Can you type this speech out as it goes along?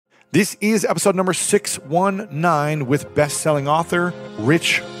This is episode number 619 with best-selling author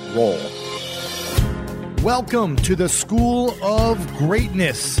Rich Roll. Welcome to the School of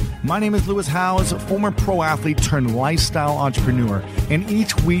Greatness. My name is Lewis Howes, former pro athlete turned lifestyle entrepreneur, and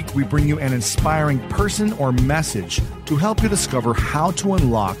each week we bring you an inspiring person or message to help you discover how to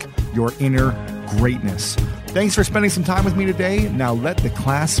unlock your inner greatness. Thanks for spending some time with me today. Now let the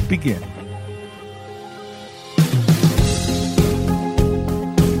class begin.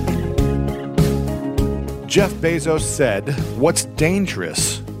 Jeff Bezos said, "What's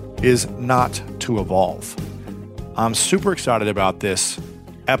dangerous is not to evolve." I'm super excited about this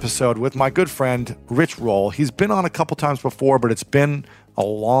episode with my good friend, Rich Roll. He's been on a couple times before, but it's been a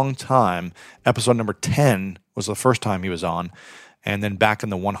long time. Episode number 10 was the first time he was on, and then back in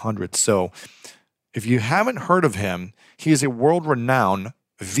the 100s. So if you haven't heard of him, he is a world-renowned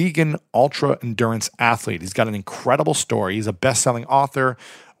vegan ultra-endurance athlete. He's got an incredible story. He's a best-selling author,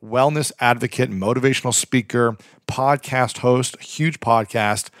 wellness advocate, motivational speaker, podcast host, huge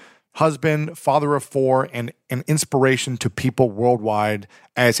podcast, husband, father of four, and an inspiration to people worldwide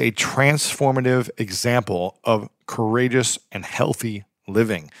as a transformative example of courageous and healthy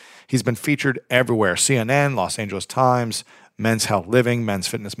living. He's been featured everywhere: CNN, Los Angeles Times, Men's Health Living, Men's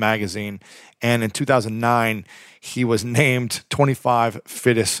Fitness Magazine, and in 2009, he was named 25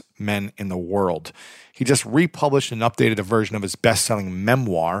 fittest men in the world. He just republished and updated a version of his best-selling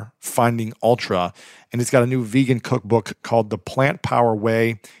memoir, Finding Ultra, and he's got a new vegan cookbook called The Plant Power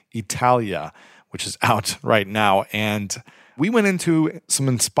Way Italia, which is out right now. And we went into some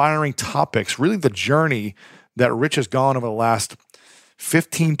inspiring topics, really the journey that Rich has gone over the last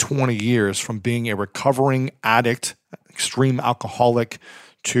 15, 20 years from being a recovering addict, extreme alcoholic,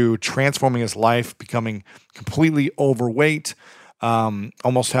 to transforming his life, becoming completely overweight,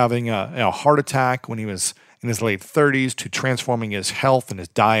 almost having a heart attack when he was in his late 30s, to transforming his health and his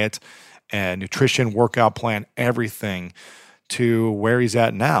diet and nutrition, workout plan, everything, to where he's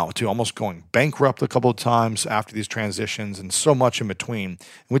at now, to almost going bankrupt a couple of times after these transitions, and so much in between. And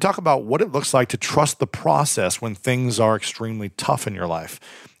we talk about what it looks like to trust the process when things are extremely tough in your life.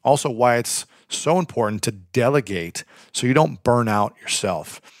 Also, why it's so important to delegate so you don't burn out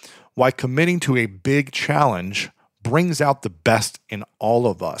yourself. Why committing to a big challenge brings out the best in all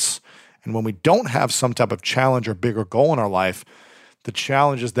of us. And when we don't have some type of challenge or bigger goal in our life, the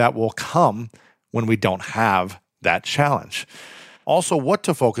challenges that will come when we don't have that challenge. Also, what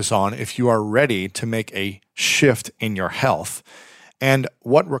to focus on if you are ready to make a shift in your health, and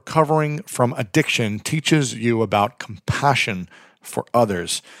what recovering from addiction teaches you about compassion for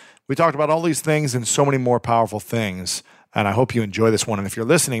others. We talked about all these things and so many more powerful things, and I hope you enjoy this one. And if you're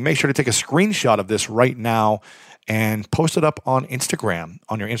listening, make sure to take a screenshot of this right now and post it up on Instagram,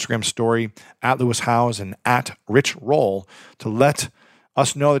 on your Instagram story, at Lewis Howes and at Rich Roll, to let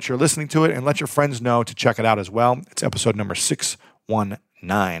us know that you're listening to it, and let your friends know to check it out as well. It's episode number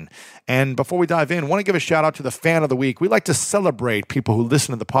 619. And before we dive in, I want to give a shout out to the fan of the week. We like to celebrate people who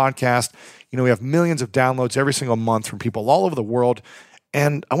listen to the podcast. You know, we have millions of downloads every single month from people all over the world,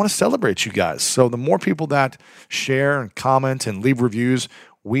 and I want to celebrate you guys. So the more people that share and comment and leave reviews,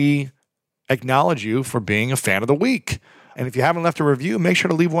 we acknowledge you for being a fan of the week. And if you haven't left a review, make sure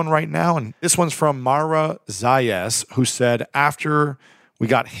to leave one right now. And this one's from Mara Zayas, who said, "After we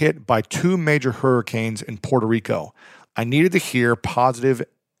got hit by 2 major hurricanes in Puerto Rico, I needed to hear positive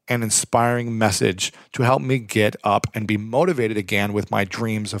and inspiring message to help me get up and be motivated again with my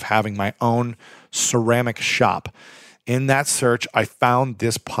dreams of having my own ceramic shop. In that search, I found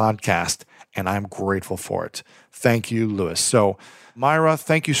this podcast, and I'm grateful for it. Thank you, Lewis." So, Myra,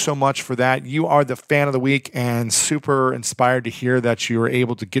 thank you so much for that. You are the fan of the week, and super inspired to hear that you were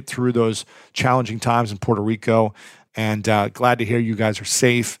able to get through those challenging times in Puerto Rico, and glad to hear you guys are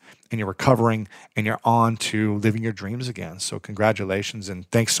safe and you're recovering and you're on to living your dreams again. So congratulations, and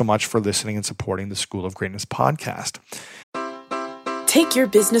thanks so much for listening and supporting the School of Greatness podcast. Take your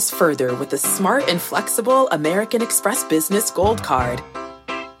business further with the smart and flexible American Express Business Gold Card.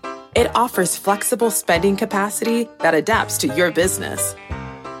 It offers flexible spending capacity that adapts to your business.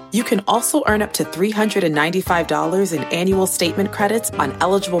 You can also earn up to $395 in annual statement credits on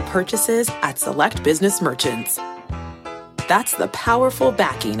eligible purchases at select business merchants. That's the powerful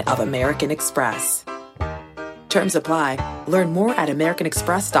backing of American Express. Terms apply. Learn more at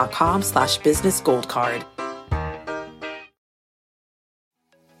americanexpress.com/businessgoldcard.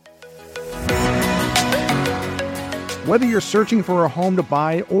 Whether you're searching for a home to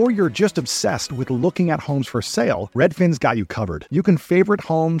buy or you're just obsessed with looking at homes for sale, Redfin's got you covered. You can favorite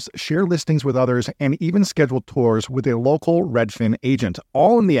homes, share listings with others, and even schedule tours with a local Redfin agent,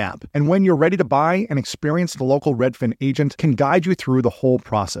 all in the app. And when you're ready to buy, an experienced local Redfin agent can guide you through the whole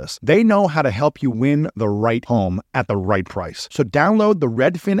process. They know how to help you win the right home at the right price. So download the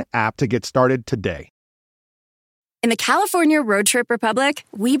Redfin app to get started today. In the California Road Trip Republic,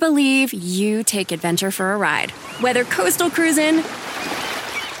 we believe you take adventure for a ride. Whether coastal cruising,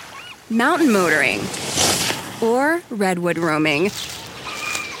 mountain motoring, or redwood roaming,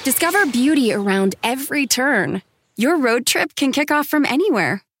 discover beauty around every turn. Your road trip can kick off from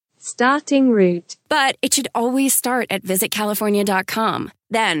anywhere. Starting route. But it should always start at visitcalifornia.com.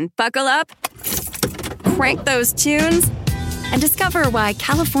 Then buckle up, crank those tunes, and discover why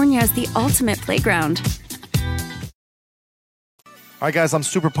California is the ultimate playground. All right, guys, I'm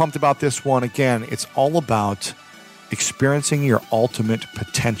super pumped about this one. Again, it's all about experiencing your ultimate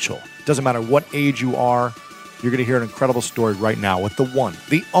potential. It doesn't matter what age you are, you're going to hear an incredible story right now with the one,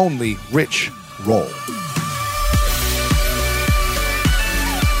 the only Rich Roll.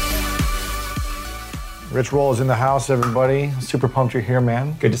 Rich Roll is in the house, everybody. Super pumped you're here,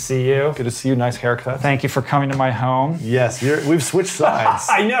 man. Good to see you. Good to see you. Nice haircut. Thank you for coming to my home. Yes, we've switched sides.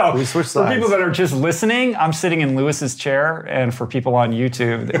 I know. We've switched sides. For people that are just listening, I'm sitting in Lewis's chair, and for people on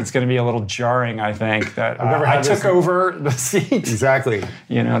YouTube, it's going to be a little jarring, I think, that I took over the seat. Exactly.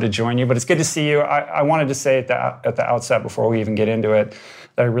 To join you. But it's good to see you. I wanted to say at the outset, before we even get into it,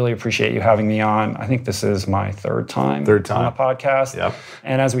 that I really appreciate you having me on. I think this is my third time on a podcast. Yep.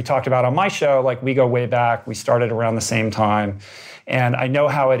 And as we talked about on my show, we go way back. We started around the same time. And I know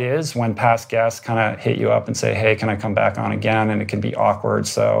how it is when past guests kind of hit you up and say, hey, can I come back on again? And it can be awkward.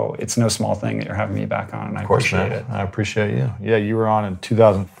 So it's no small thing that you're having me back on. And I appreciate it. I appreciate you. Yeah, you were on in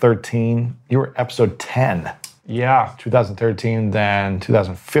 2013. You were episode 10. Yeah. 2013, then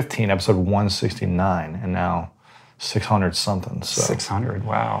 2015, episode 169. And now 600 something. So. 600,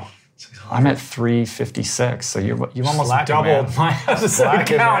 wow. I'm at 356, so you've almost Slacking, doubled man. my episode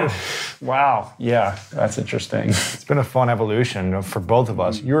count. Man. Wow, yeah, that's interesting. It's been a fun evolution for both of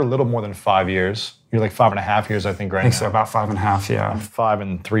us. You're a little more than 5 years. You're like 5.5 years, I think, right now. I think so, about 5.5, yeah. 5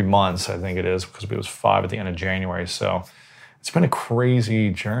 and 3 months, I think it is, because it was 5 at the end of January. So it's been a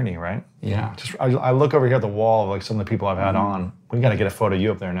crazy journey, right? Yeah. I look over here at the wall of some of the people I've had on. We got to get a photo of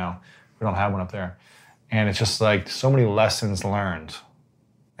you up there now. We don't have one up there. And it's just so many lessons learned.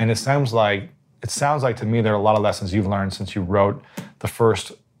 And it sounds like to me there are a lot of lessons you've learned since you wrote the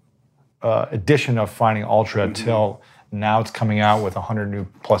first edition of Finding Ultra till now it's coming out with 100 new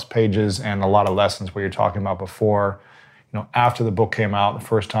plus pages and a lot of lessons where you're talking about before. After the book came out, the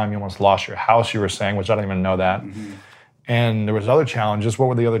first time you almost lost your house, you were saying, which I didn't even know that. Mm-hmm. And there was other challenges. What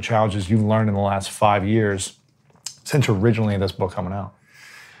were the other challenges you learned in the last 5 years since originally this book coming out?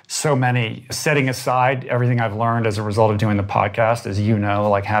 So many. Setting aside everything I've learned as a result of doing the podcast, as you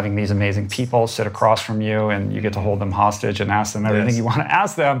know, having these amazing people sit across from you and you get to hold them hostage and ask them everything you want to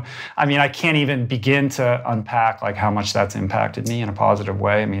ask them. I mean, I can't even begin to unpack how much that's impacted me in a positive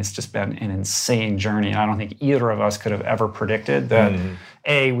way. I mean, it's just been an insane journey. And I don't think either of us could have ever predicted that,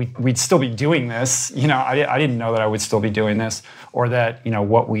 we'd still be doing this. I didn't know that I would still be doing this, or that,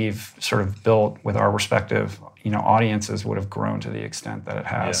 what we've sort of built with our respective audiences would have grown to the extent that it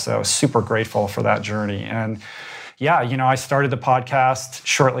has. Yeah. So super grateful for that journey. And yeah, I started the podcast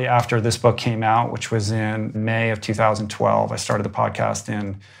shortly after this book came out, which was in May of 2012. I started the podcast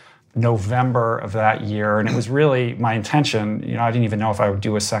in November of that year. And it was really my intention, I didn't even know if I would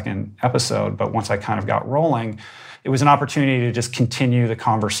do a second episode, but once I kind of got rolling, it was an opportunity to just continue the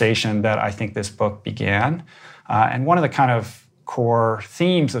conversation that I think this book began. And one of the kind of core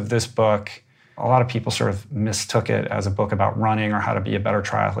themes of this book, a lot of people sort of mistook it as a book about running or how to be a better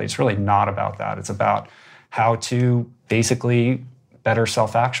triathlete. It's really not about that. It's about how to basically better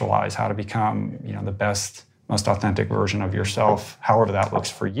self-actualize, how to become, the best, most authentic version of yourself, however that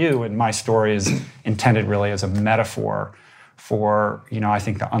looks for you. And my story is intended really as a metaphor for, I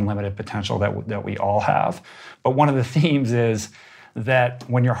think the unlimited potential that we all have. But one of the themes is that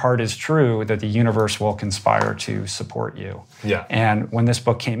when your heart is true, that the universe will conspire to support you. Yeah. And when this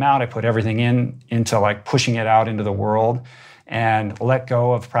book came out, I put everything into pushing it out into the world and let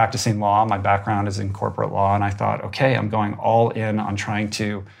go of practicing law. My background is in corporate law, and I thought, okay, I'm going all in on trying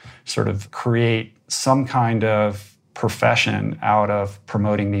to sort of create some kind of profession out of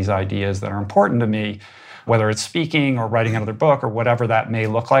promoting these ideas that are important to me, whether it's speaking or writing another book or whatever that may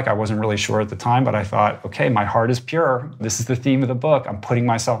look like. I wasn't really sure at the time, but I thought, okay, my heart is pure. This is the theme of the book. I'm putting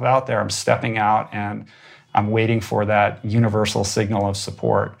myself out there. I'm stepping out, and I'm waiting for that universal signal of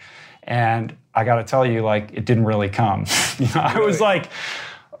support. And I got to tell you, like, it didn't really come. I was like,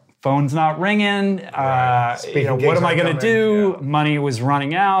 phone's not ringing. What am I going to do? Yeah. Money was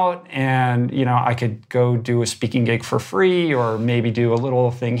running out, and I could go do a speaking gig for free, or maybe do a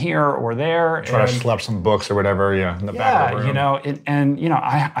little thing here or there. Try to schlep some books or whatever. Yeah, in the back of the room.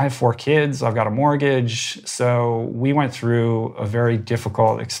 I have 4 kids. I've got a mortgage, so we went through a very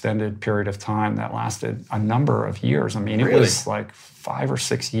difficult, extended period of time that lasted a number of years. I mean, it was like 5 or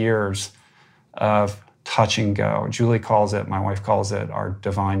 6 years of touch and go. Julie calls it, my wife calls it, our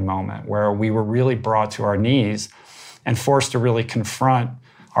divine moment, where we were really brought to our knees and forced to really confront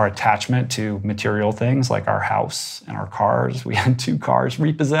our attachment to material things like our house and our cars. We had 2 cars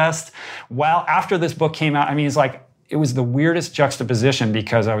repossessed. Well, after this book came out, I mean, it was the weirdest juxtaposition,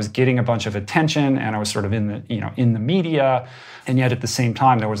 because I was getting a bunch of attention and I was sort of in the media, and yet at the same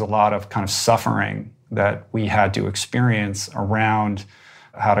time there was a lot of kind of suffering that we had to experience around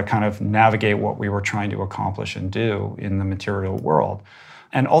how to kind of navigate what we were trying to accomplish and do in the material world.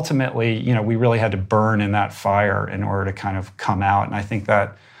 And ultimately, we really had to burn in that fire in order to kind of come out. And I think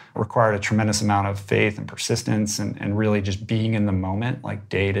that required a tremendous amount of faith and persistence and really just being in the moment, like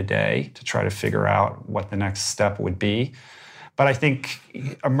day to day, to try to figure out what the next step would be. But I think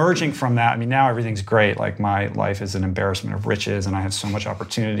emerging from that, I mean, now everything's great. Like, my life is an embarrassment of riches, and I have so much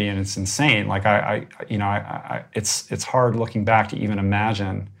opportunity, and it's insane. Like, it's hard looking back to even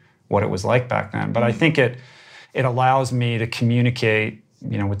imagine what it was like back then. But I think it allows me to communicate,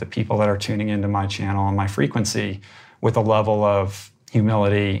 with the people that are tuning into my channel and my frequency, with a level of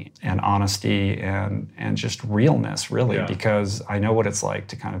humility and honesty and just realness, really, because I know what it's like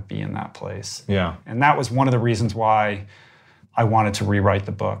to kind of be in that place. Yeah. And that was one of the reasons why I wanted to rewrite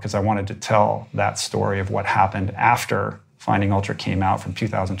the book, because I wanted to tell that story of what happened after Finding Ultra came out from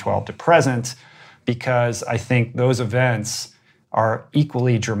 2012 to present, because I think those events are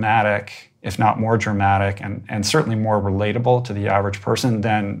equally dramatic, if not more dramatic, and certainly more relatable to the average person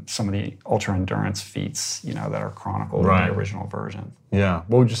than some of the ultra endurance feats, that are chronicled in the original version. Yeah.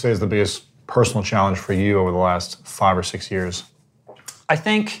 What would you say is the biggest personal challenge for you over the last 5 or 6 years? I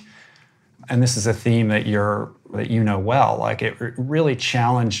think, and this is a theme that well, like, it really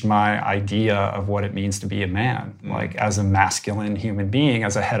challenged my idea of what it means to be a man, like, as a masculine human being,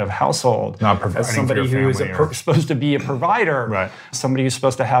 as a head of household, as somebody who is supposed to be a provider, somebody who's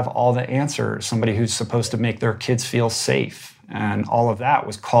supposed to have all the answers, somebody who's supposed to make their kids feel safe. And all of that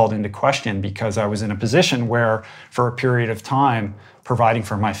was called into question because I was in a position where, for a period of time, providing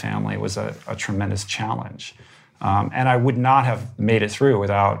for my family was a tremendous challenge. And I would not have made it through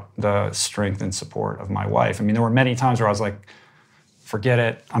without the strength and support of my wife. I mean, there were many times where I was like, forget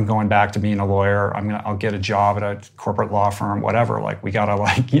it, I'm going back to being a lawyer. I'll get a job at a corporate law firm, whatever. Like, we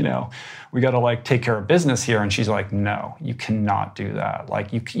gotta take care of business here. And she's like, no, you cannot do that.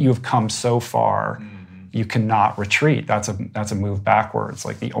 Like, you have come so far, you cannot retreat. That's a move backwards.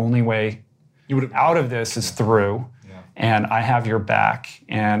 Like, the only way out of this is through. And I have your back.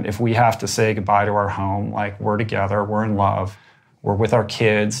 And if we have to say goodbye to our home, like, we're together, we're in love, we're with our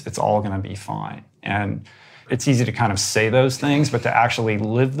kids, it's all going to be fine. And it's easy to kind of say those things, but to actually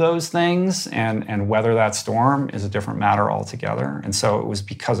live those things and weather that storm is a different matter altogether. And so it was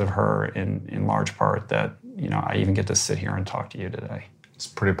because of her, in large part, that I even get to sit here and talk to you today. It's a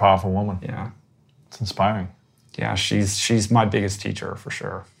pretty powerful woman. Yeah. It's inspiring. Yeah, she's my biggest teacher, for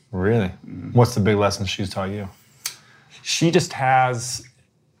sure. Really? Mm-hmm. What's the big lesson she's taught you? She just has,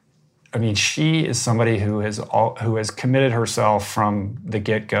 she is somebody who has committed herself from the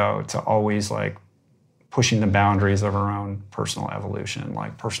get-go to always, like, pushing the boundaries of her own personal evolution,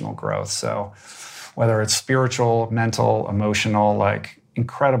 like personal growth. So whether it's spiritual, mental, emotional, like,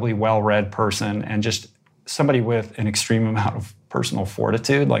 incredibly well-read person, and just somebody with an extreme amount of personal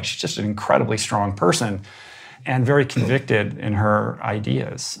fortitude, like, she's just an incredibly strong person and very convicted in her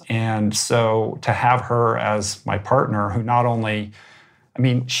ideas. And so to have her as my partner, who not only,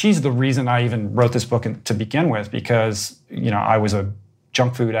 she's the reason I even wrote this book to begin with, because, I was a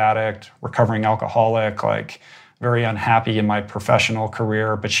junk food addict, recovering alcoholic, like, very unhappy in my professional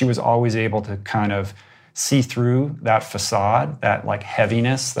career, but she was always able to kind of see through that facade, that, like,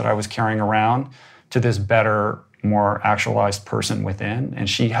 heaviness that I was carrying around, to this better, more actualized person within. And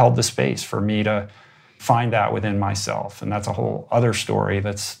she held the space for me to find that within myself. And that's a whole other story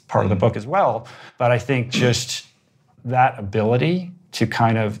that's part of the book as well. But I think just that ability to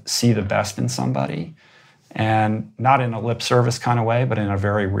kind of see the best in somebody, and not in a lip service kind of way, but in a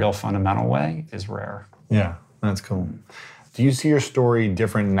very real fundamental way, is rare. Yeah, that's cool. Do you see your story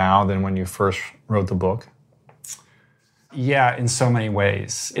different now than when you first wrote the book? Yeah, in so many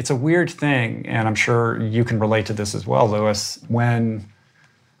ways. It's a weird thing, and I'm sure you can relate to this as well, Lewis. When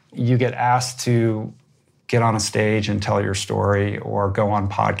you get asked to get on a stage and tell your story, or go on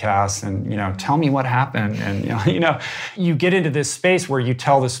podcasts and, tell me what happened. And, you get into this space where you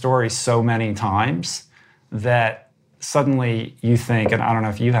tell the story so many times that suddenly you think, and I don't know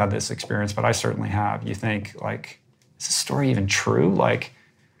if you had this experience, but I certainly have, you think, like, is this story even true? Like,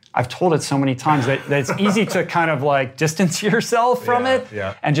 I've told it so many times that it's easy to kind of like distance yourself from it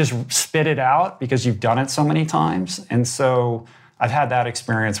and just spit it out because you've done it so many times. And so I've had that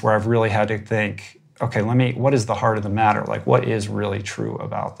experience where I've really had to think, okay, what is the heart of the matter? Like, what is really true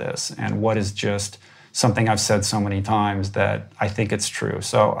about this? And what is just something I've said so many times that I think it's true?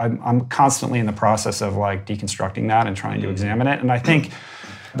 So I'm constantly in the process of like deconstructing that and trying to examine it. And I think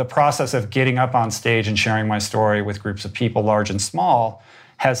the process of getting up on stage and sharing my story with groups of people, large and small,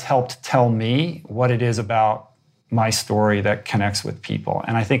 has helped tell me what it is about my story that connects with people.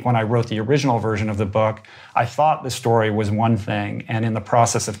 And I think when I wrote the original version of the book, I thought the story was one thing. And in the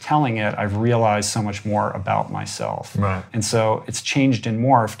process of telling it, I've realized so much more about myself. Right. And so it's changed and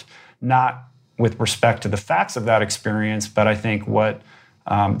morphed, not with respect to the facts of that experience, but I think what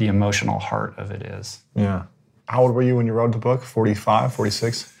the emotional heart of it is. Yeah. How old were you when you wrote the book? 45,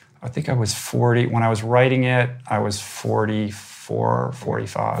 46? I think I was 40. When I was writing it, I was 44,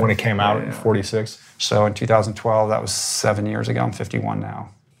 45. When it came out in 46? So in 2012, that was 7 years ago. I'm 51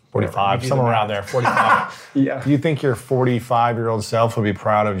 now. 45, somewhere around there, 45. Yeah. Do you think your 45-year-old self would be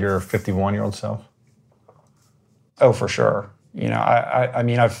proud of your 51-year-old self? Oh, for sure. I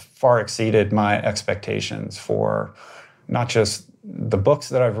mean, I've far exceeded my expectations for not just the books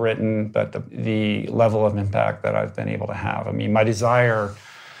that I've written, but the level of impact that I've been able to have. I mean, my desire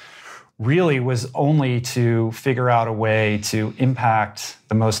really was only to figure out a way to impact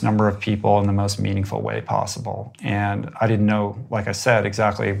the most number of people in the most meaningful way possible. And I didn't know, like I said,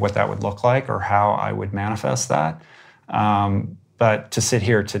 exactly what that would look like or how I would manifest that. But to sit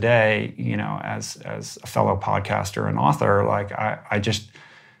here today, as a fellow podcaster and author, like I just,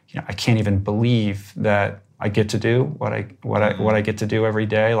 I can't even believe that I get to do what I get to do every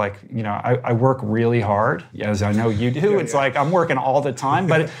day. Like, I work really hard, as I know you do. It's like I'm working all the time,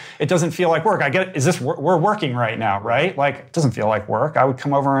 but it doesn't feel like work. We're working right now, right? Like, it doesn't feel like work. I would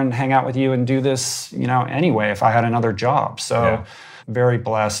come over and hang out with you and do this, anyway, if I had another job. So very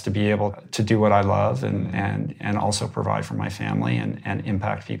blessed to be able to do what I love and also provide for my family and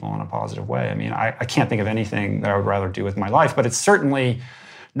impact people in a positive way. I mean, I can't think of anything that I would rather do with my life, but it's certainly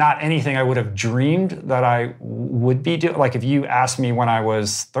not anything I would have dreamed that I would be doing. Like, if you asked me when I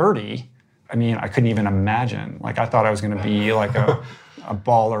was 30, I mean, I couldn't even imagine. Like, I thought I was going to be like a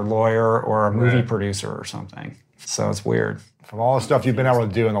baller lawyer or a movie producer or something. So it's weird. From all the stuff you've been able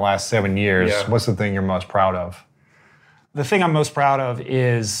to do in the last 7 years, what's the thing you're most proud of? The thing I'm most proud of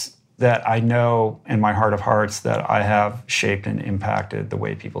is that I know in my heart of hearts that I have shaped and impacted the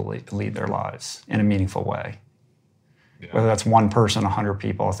way people lead their lives in a meaningful way. Whether that's one person, 100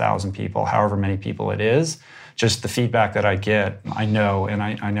 people, 1,000 people, however many people it is, just the feedback that I get, I know, and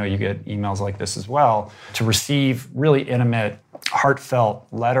I know you get emails like this as well, to receive really intimate, heartfelt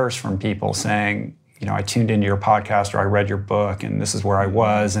letters from people saying, I tuned into your podcast or I read your book and this is where I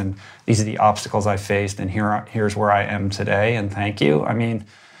was and these are the obstacles I faced and here's where I am today and thank you. I mean,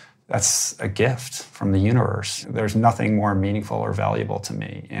 that's a gift from the universe. There's nothing more meaningful or valuable to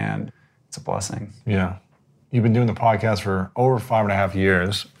me, and it's a blessing. Yeah. You've been doing the podcast for over 5.5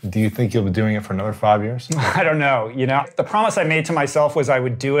 years. Do you think you'll be doing it for another 5 years? I don't know. The promise I made to myself was I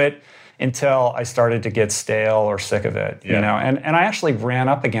would do it until I started to get stale or sick of it. And I actually ran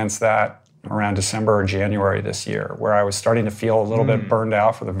up against that around December or January this year, where I was starting to feel a little bit burned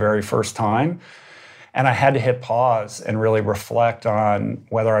out for the very first time. And I had to hit pause and really reflect on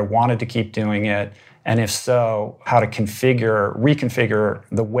whether I wanted to keep doing it, and if so, how to reconfigure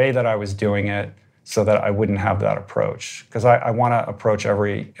the way that I was doing it so that I wouldn't have that approach. Because I want to approach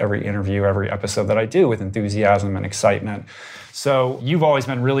every interview, every episode that I do with enthusiasm and excitement. So you've always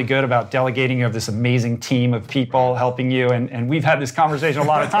been really good about delegating. You have this amazing team of people helping you. And we've had this conversation a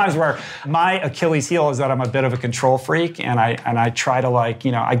lot of times where my Achilles heel is that I'm a bit of a control freak. And I try to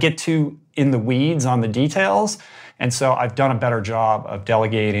I get too in the weeds on the details. And so I've done a better job of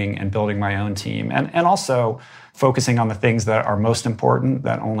delegating and building my own team. And also focusing on the things that are most important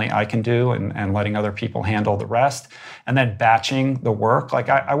that only I can do and letting other people handle the rest. And then batching the work. Like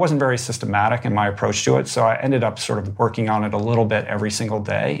I wasn't very systematic in my approach to it. So I ended up sort of working on it a little bit every single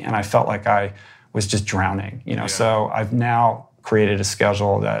day. And I felt like I was just drowning, So I've now created a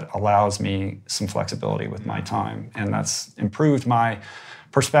schedule that allows me some flexibility with my time. And that's improved my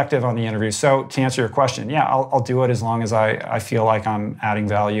perspective on the interview. So to answer your question, I'll do it as long as I feel like I'm adding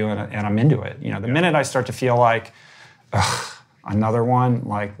value and I'm into it. The minute I start to feel like, another one,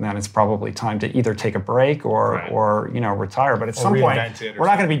 like then it's probably time to either take a break or retire. But at some point, we're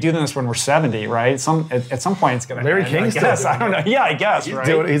not going to be doing this when we're 70, right? At some point, it's going to. Larry King's still doing I don't know. Yeah, I guess. He's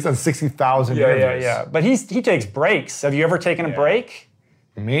right. He's done 60,000 interviews. Yeah. But he takes breaks. Have you ever taken a break?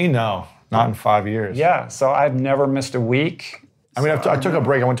 Me, no, not in 5 years. Yeah. So I've never missed a week. I mean, I took a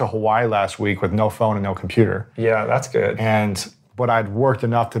break. I went to Hawaii last week with no phone and no computer. Yeah, that's good. But I'd worked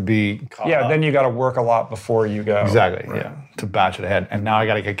enough to be caught up. Then you got to work a lot before you go. Exactly, to batch it ahead. And now I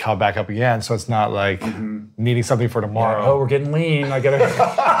got to get caught back up again, so it's not like needing something for tomorrow. Yeah. Oh, we're getting lean. I got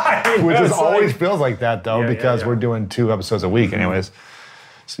to... Which is always feels like that, though, because we're doing 2 episodes a week anyways.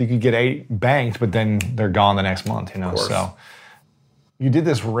 So you could get 8 banked, but then they're gone the next month, So you did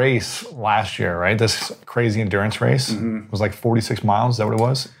this race last year, right? This crazy endurance race. It was like 46 miles, is that what it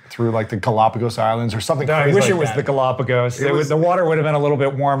was? Through like the Galapagos Islands or something crazy. I wish like it was that. the Galapagos. The water would have been a little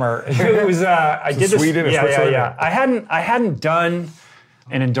bit warmer. It was. I did this. Sweden or Switzerland? Yeah. I hadn't done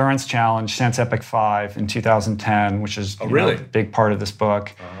an endurance challenge since Epic 5 in 2010, which is a big part of this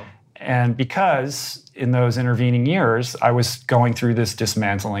book. And because in those intervening years, I was going through this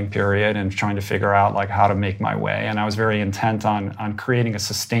dismantling period and trying to figure out like how to make my way. And I was very intent on creating a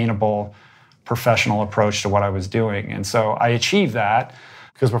sustainable professional approach to what I was doing. And so I achieved that.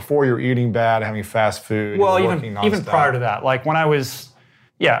 Because before you're eating bad, having fast food, well, even prior to that, like when I was,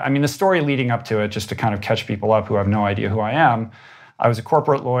 the story leading up to it, just to kind of catch people up who have no idea who I am, I was a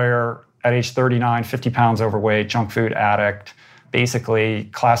corporate lawyer at age 39, 50 pounds overweight, junk food addict, basically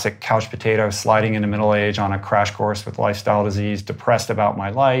classic couch potato, sliding into middle age on a crash course with lifestyle disease, depressed about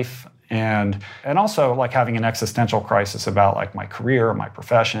my life, and also like having an existential crisis about like my career, my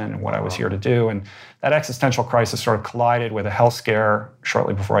profession, and what I was here to do. And that existential crisis sort of collided with a health scare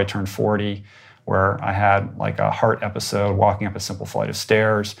shortly before I turned 40, where I had like a heart episode walking up a simple flight of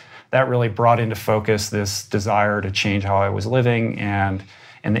stairs. That really brought into focus this desire to change how I was living. And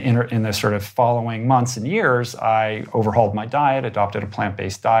in the sort of following months and years, I overhauled my diet, adopted a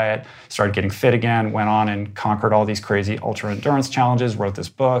plant-based diet, started getting fit again, went on and conquered all these crazy ultra-endurance challenges, wrote this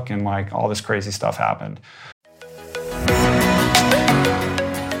book, and like all this crazy stuff happened.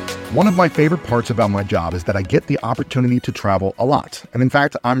 One of my favorite parts about my job is that I get the opportunity to travel a lot. And in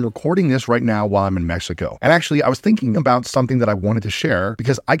fact, I'm recording this right now while I'm in Mexico. And actually, I was thinking about something that I wanted to share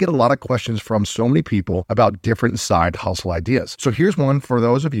because I get a lot of questions from so many people about different side hustle ideas. So here's one for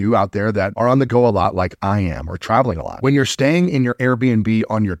those of you out there that are on the go a lot like I am or traveling a lot. When you're staying in your Airbnb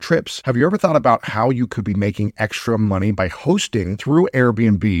on your trips, have you ever thought about how you could be making extra money by hosting through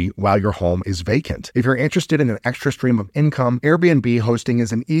Airbnb while your home is vacant? If you're interested in an extra stream of income, Airbnb hosting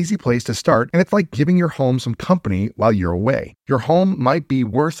is an easy place to start, and it's like giving your home some company while you're away. Your home might be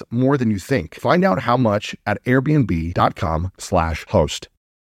worth more than you think. Find out how much at airbnb.com/host.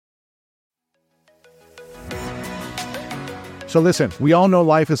 So listen, we all know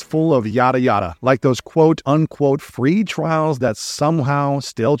life is full of yada yada, like those quote unquote free trials that somehow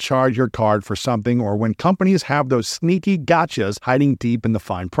still charge your card for something, or when companies have those sneaky gotchas hiding deep in the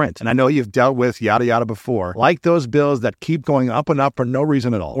fine print. And I know you've dealt with yada yada before, like those bills that keep going up and up for no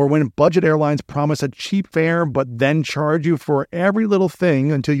reason at all, or when budget airlines promise a cheap fare but then charge you for every little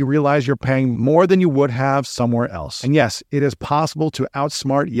thing until you realize you're paying more than you would have somewhere else. And yes, it is possible to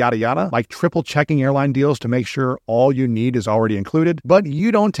outsmart yada yada, like triple checking airline deals to make sure all you need is already included, but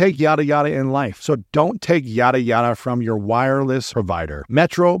you don't take yada yada in life. So don't take yada yada from your wireless provider.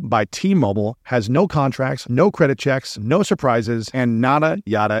 Metro by T-Mobile has no contracts, no credit checks, no surprises, and nada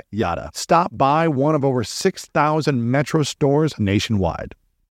yada yada. Stop by one of over 6,000 Metro stores nationwide.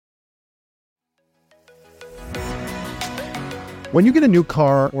 When you get a new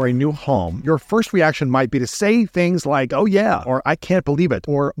car or a new home, your first reaction might be to say things like, oh yeah, or I can't believe it,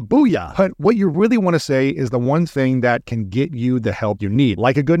 or booyah. But what you really want to say is the one thing that can get you the help you need.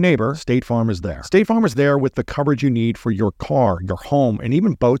 Like a good neighbor, State Farm is there. State Farm is there with the coverage you need for your car, your home, and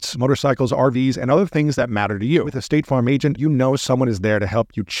even boats, motorcycles, RVs, and other things that matter to you. With a State Farm agent, you know someone is there to help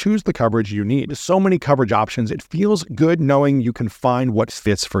you choose the coverage you need. With so many coverage options, it feels good knowing you can find what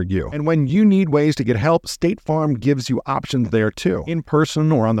fits for you. And when you need ways to get help, State Farm gives you options there too. In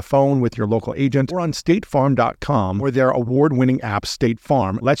person or on the phone with your local agent or on statefarm.com, where their award-winning app State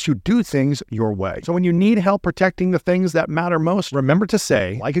Farm lets you do things your way. So when you need help protecting the things that matter most, remember to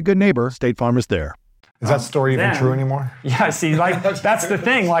say, like a good neighbor, State Farm is there. Is that story even true anymore? Yeah, see, like that's the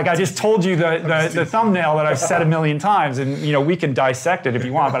thing. Like I just told you the thumbnail that I've said a million times, and we can dissect it if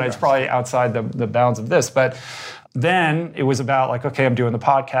you want, but it's probably outside the bounds of this. But then it was about like, okay, I'm doing the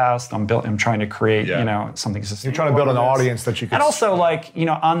podcast. I'm trying to create, something sustainable. You're trying to build an audience that you can. And also like,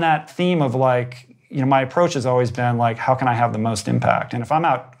 on that theme of like, my approach has always been like, how can I have the most impact? And if I'm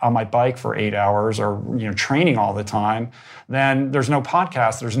out on my bike for 8 hours or, training all the time, then there's no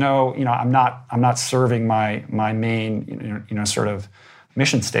podcast. There's no, I'm not serving my main, sort of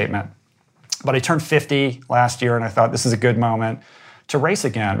mission statement. But I turned 50 last year, and I thought this is a good moment to race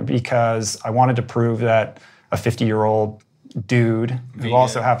again, because I wanted to prove that a 50-year-old dude who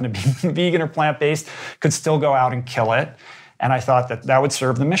also happened to be vegan or plant-based could still go out and kill it. And I thought that would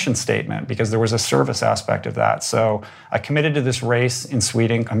serve the mission statement, because there was a service aspect of that. So I committed to this race in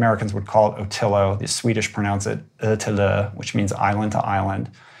Sweden. Americans would call it Otillo. The Swedish pronounce it Ötille, which means island to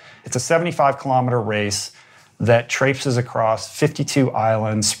island. It's a 75-kilometer race that traipses across 52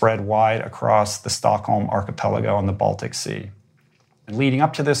 islands spread wide across the Stockholm archipelago and the Baltic Sea. And leading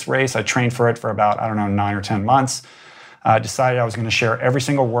up to this race, I trained for it for about, 9 or 10 months. Decided I was going to share every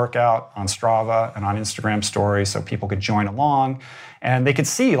single workout on Strava and on Instagram stories so people could join along. And they could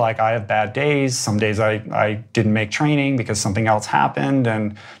see, like, I have bad days. Some days I didn't make training because something else happened,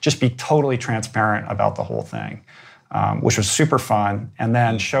 and just be totally transparent about the whole thing, which was super fun. And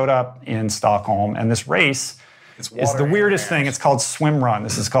then showed up in Stockholm, and this race is the weirdest thing. It's called swim run.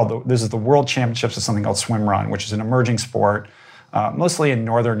 This is the World Championships of something called swim run, which is an emerging sport. Mostly in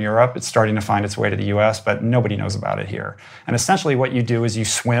Northern Europe. It's starting to find its way to the US, but nobody knows about it here. And essentially what you do is you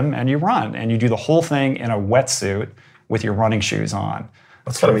swim and you run, and you do the whole thing in a wetsuit with your running shoes on.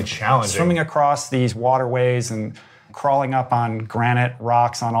 That's got to be challenging. Swimming across these waterways and crawling up on granite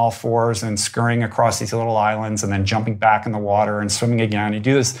rocks on all fours and scurrying across these little islands and then jumping back in the water and swimming again. You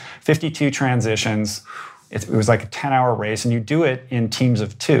do this 52 transitions. It was like a 10-hour race, and you do it in teams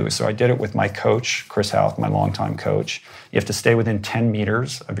of 2. So I did it with my coach, Chris Houth, my longtime coach. You have to stay within 10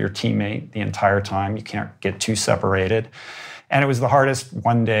 meters of your teammate the entire time. You can't get too separated. And it was the hardest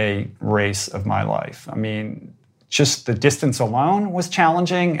one-day race of my life. I mean, just the distance alone was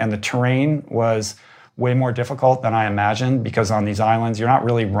challenging, and the terrain was way more difficult than I imagined, because on these islands, you're not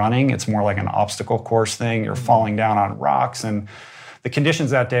really running. It's more like an obstacle course thing. You're falling down on rocks, and the conditions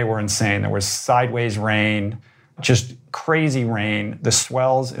that day were insane. There was sideways rain, just crazy rain. The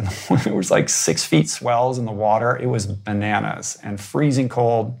swells, there was like 6 feet swells in the water. It was bananas, and freezing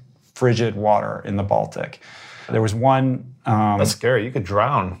cold, frigid water in the Baltic. There was one... That's scary. You could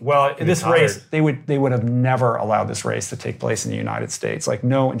drown. Well, this race, they would have never allowed this race to take place in the United States. Like,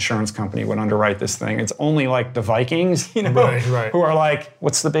 no insurance company would underwrite this thing. It's only like the Vikings, right. who are like,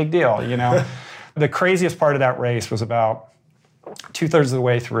 what's the big deal, The craziest part of that race was about 2/3 of the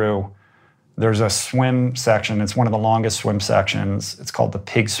way through, there's a swim section. It's one of the longest swim sections. It's called the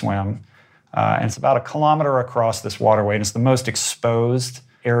Pig Swim. And it's about 1 kilometer across this waterway. And it's the most exposed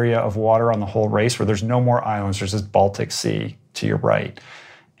area of water on the whole race, where there's no more islands. There's this Baltic Sea to your right.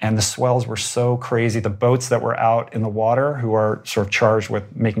 And the swells were so crazy. The boats that were out in the water, who are sort of charged with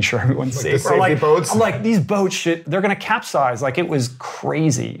making sure everyone's safe. The safety boats? I'm like, these boats, they're going to capsize. Like, it was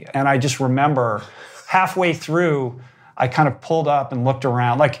crazy. And I just remember halfway through, I kind of pulled up and looked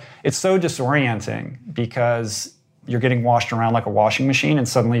around. Like, it's so disorienting, because you're getting washed around like a washing machine, and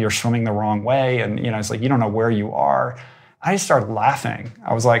suddenly you're swimming the wrong way, and it's like you don't know where you are. I just started laughing.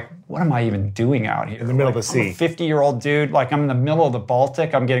 I was like, what am I even doing out here? In the middle of the sea. I'm a 50-year-old dude. Like, I'm in the middle of the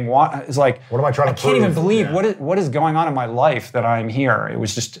Baltic. I'm getting it's like, what am I trying to prove? I can't even believe what is going on in my life that I'm here. It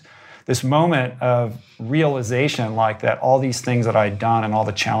was just this moment of realization, like, that all these things that I had done and all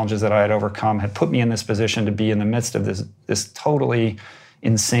the challenges that I had overcome had put me in this position to be in the midst of this totally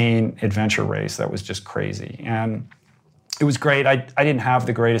insane adventure race that was just crazy. And it was great. I didn't have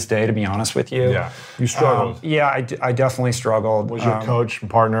the greatest day, to be honest with you. Yeah, you struggled. I definitely struggled. Was your coach and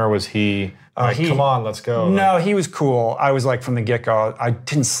partner, was he like, come on, let's go? No, he was cool. I was like, from the get-go, I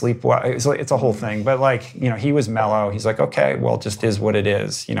didn't sleep well. It's a whole thing. But like, he was mellow. He's like, okay, well, it just is what it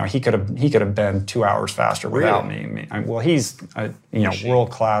is. He could have been 2 hours faster without me. Well, he's a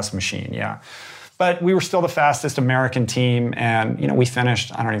world-class machine, yeah. But we were still the fastest American team, and we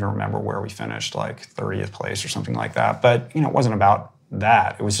finished, I don't even remember where we finished, like 30th place or something like that. But it wasn't about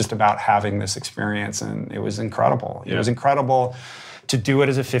that. It was just about having this experience, and it was incredible. Yeah. It was incredible to do it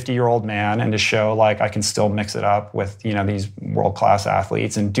as a 50-year-old man, and to show, like, I can still mix it up with these world-class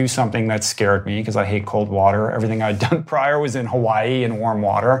athletes, and do something that scared me, because I hate cold water. Everything I'd done prior was in Hawaii in warm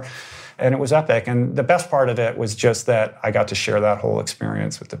water. And it was epic. And the best part of it was just that I got to share that whole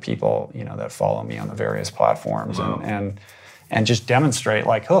experience with the people, that follow me on the various platforms, and just demonstrate,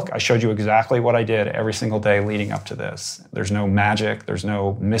 like, look, I showed you exactly what I did every single day leading up to this. There's no magic. There's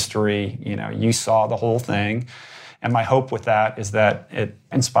no mystery. You saw the whole thing. And my hope with that is that it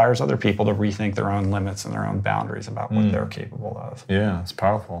inspires other people to rethink their own limits and their own boundaries about what they're capable of. Yeah, it's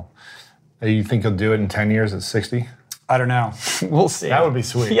powerful. You think you'll do it in 10 years at 60? I don't know. We'll see. That would be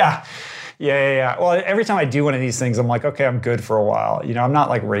sweet. Yeah. Yeah. Well, every time I do one of these things, I'm like, okay, I'm good for a while. You know, I'm not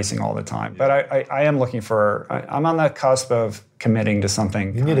like racing all the time, but I am looking for. I'm on the cusp of committing to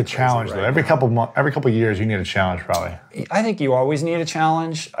something. You need a challenge, though. Every couple of years, you need a challenge, probably. I think you always need a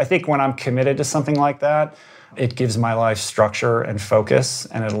challenge. I think when I'm committed to something like that, it gives my life structure and focus,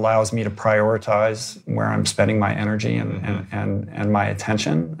 and it allows me to prioritize where I'm spending my energy and my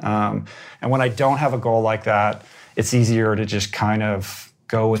attention. And when I don't have a goal like that, it's easier to just kind of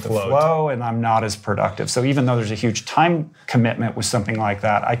go with the flow, and I'm not as productive. So even though there's a huge time commitment with something like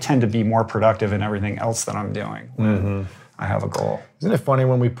that, I tend to be more productive in everything else that I'm doing when I have a goal. Isn't it funny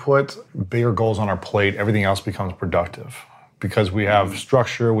when we put bigger goals on our plate, everything else becomes productive? Because we have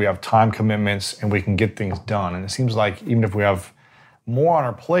structure, we have time commitments, and we can get things done. And it seems like even if we have more on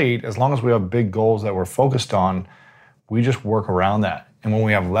our plate, as long as we have big goals that we're focused on, we just work around that. And when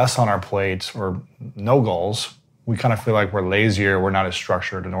we have less on our plates or no goals, we kind of feel like we're lazier, we're not as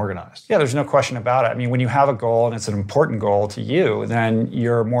structured and organized. Yeah, there's no question about it. I mean, when you have a goal and it's an important goal to you, then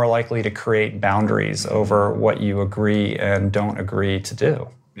you're more likely to create boundaries over what you agree and don't agree to do.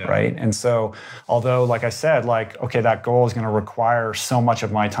 Yeah. Right? And so, although, like I said, okay, that goal is going to require so much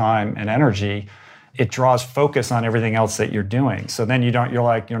of my time and energy, it draws focus on everything else that you're doing. So then you're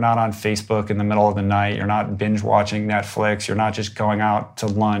not on Facebook in the middle of the night, you're not binge watching Netflix, you're not just going out to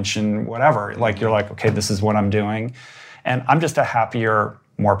lunch and whatever. You're like, okay, this is what I'm doing. And I'm just a happier,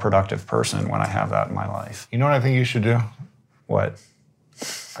 more productive person when I have that in my life. You know what I think you should do? What?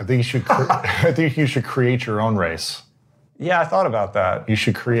 I think you should create your own race. Yeah, I thought about that. You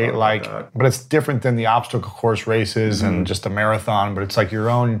should create but it's different than the obstacle course races and just a marathon, but it's like your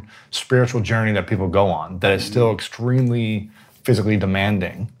own spiritual journey that people go on that is still extremely physically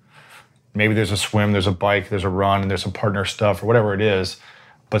demanding. Maybe there's a swim, there's a bike, there's a run, and there's some partner stuff or whatever it is,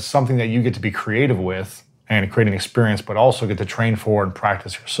 but something that you get to be creative with and create an experience, but also get to train for and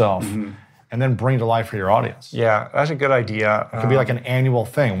practice yourself. And then bring to life for your audience. Yeah, that's a good idea. It could be like an annual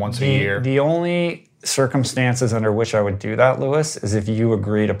thing once a year. The only circumstances under which I would do that, Lewis, is if you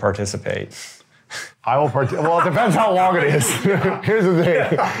agree to participate. I will participate. Well, it depends how long it is. Here's the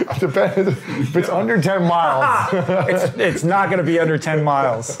thing. It depends. If it's under 10 miles. It's not going to be under 10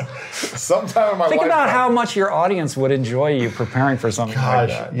 miles. Sometime in my life. Think about how much your audience would enjoy you preparing for something like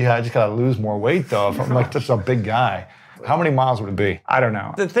that. Yeah, I just got to lose more weight, though. If I'm like such a big guy. How many miles would it be? I don't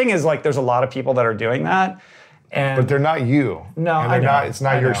know. The thing is, there's a lot of people that are doing that. But they're not you. No, and it's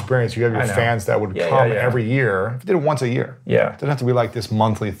not your experience. You have your fans that would come every year. If you did it once a year. Yeah. It doesn't have to be like this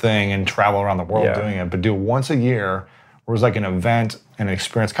monthly thing and travel around the world doing it, but do it once a year where it's like an event and an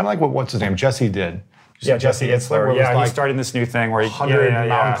experience. Kind of like what's his name? Jesse did. Yeah, Jesse Itzler. Yeah, he's starting this new thing where he 100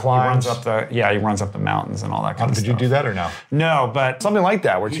 mountain climbs. He runs up the mountains and all that kind of stuff. Did you do that or no? No, but something like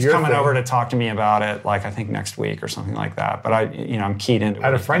that. He's coming over to talk to me about it, I think next week or something like that. But I'm keyed into it. I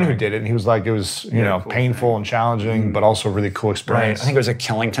had a friend who did it, and he was like, it was painful and challenging, but also a really cool experience. Right. I think it was at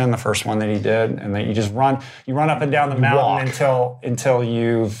Killington, the first one that he did, and then you run up and down the mountain until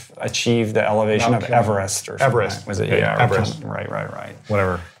you've achieved the elevation of Everest or something. Everest. Was it? Yeah, Everest. Right.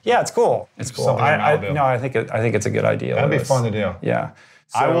 Whatever. Yeah, it's cool. It's cool. I think it's a good idea. That'd be fun to do. Yeah.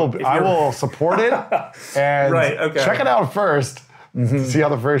 So I will support it and check it out first. See how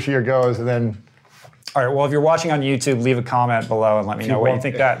the first year goes, and then. All right. Well, if you're watching on YouTube, leave a comment below and let me know what you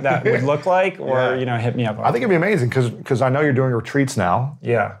think that would look like, or hit me up. I think it'd be amazing because I know you're doing retreats now.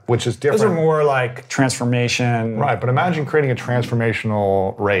 Yeah. Which is different. Those are more like transformation. Right. But imagine creating a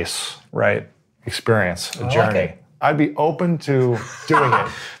transformational race. Right. Experience, a journey. Like I'd be open to doing it.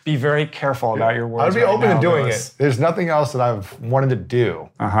 Be very careful about your words. I'd be open to doing it. There's nothing else that I've wanted to do.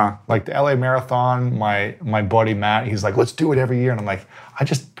 Like the LA Marathon, my buddy Matt, he's like, let's do it every year. And I'm like, I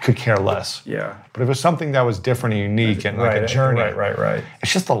just could care less. Yeah. But if it was something that was different and unique and like a journey. Right.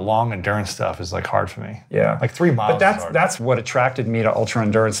 It's just the long endurance stuff is like hard for me. Yeah. Like 3 miles. But that's what attracted me to ultra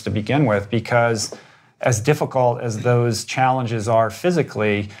endurance to begin with, because as difficult as those challenges are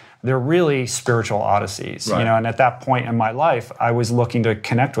physically, they're really spiritual odysseys, and at that point in my life, I was looking to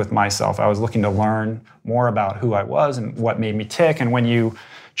connect with myself. I was looking to learn more about who I was and what made me tick. And when you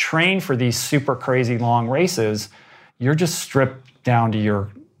train for these super crazy long races, you're just stripped down to your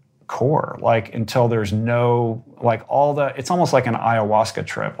core, until there's no, it's almost like an ayahuasca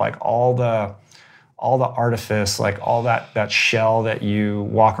trip, all the artifice, all that shell that you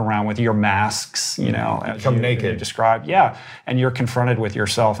walk around with, your masks, become naked. Described, and you're confronted with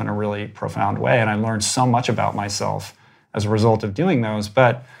yourself in a really profound way. And I learned so much about myself as a result of doing those.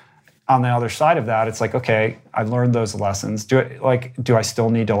 But on the other side of that, it's like, okay, I learned those lessons. Do I still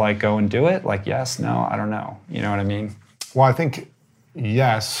need to go and do it? Yes, no, I don't know. You know what I mean? Well, I think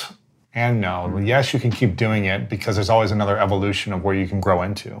yes and no. Yes, you can keep doing it because there's always another evolution of where you can grow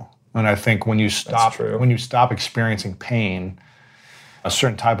into. And I think when you stop experiencing pain, a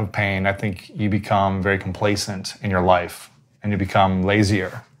certain type of pain, I think you become very complacent in your life and you become lazier.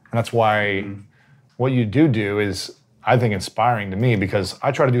 And that's why what you do is, I think, inspiring to me, because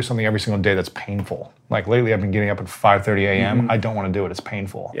I try to do something every single day that's painful. Like lately, I've been getting up at 5:30 a.m. I don't want to do it. It's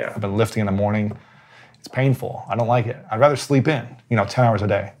painful. Yeah. I've been lifting in the morning. It's painful. I don't like it. I'd rather sleep in, 10 hours a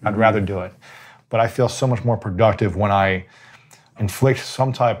day. I'd rather do it. But I feel so much more productive when I inflict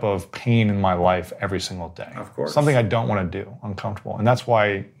some type of pain in my life every single day. Of course. Something I don't want to do, uncomfortable. And that's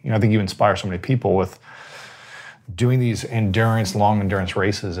why, I think you inspire so many people with doing these long endurance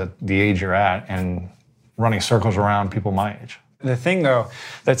races at the age you're at and running circles around people my age. The thing, though,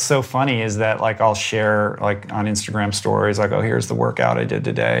 that's so funny is that, like, I'll share, like, on Instagram stories, like, oh, here's the workout I did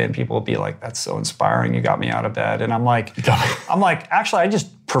today, and people will be like, that's so inspiring, you got me out of bed. And I'm like, actually, I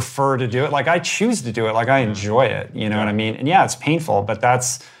just prefer to do it. Like, I choose to do it. Like, I enjoy it, you know what I mean? And yeah, it's painful, but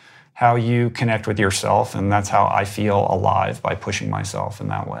that's how you connect with yourself, and that's how I feel alive, by pushing myself in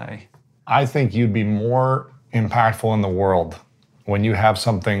that way. I think you'd be more impactful in the world when you have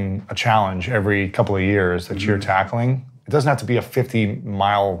a challenge every couple of years that you're tackling. It doesn't have to be a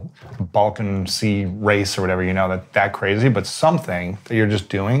 50-mile Balkan Sea race or whatever, that crazy, but something that you're just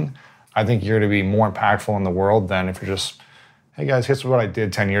doing. I think you're going to be more impactful in the world than if you're just, hey guys, here's what I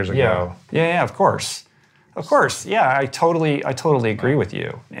did 10 years ago. Yeah, of course. Of course, yeah, I totally agree with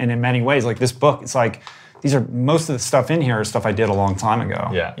you. And in many ways, like this book, it's like, most of the stuff in here is stuff I did a long time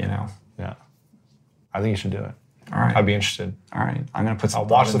ago. Yeah. Yeah. I think you should do it. All right. I'd be interested. All right. I'm going to put some I'll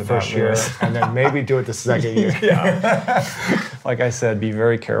watch the first year and then maybe do it the second year. Like I said, be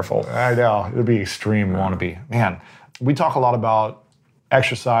very careful. I know. It'll be extreme wannabe. Man, we talk a lot about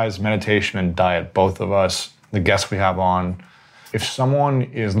exercise, meditation, and diet, both of us, the guests we have on. If someone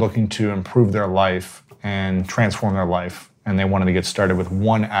is looking to improve their life and transform their life, and they wanted to get started with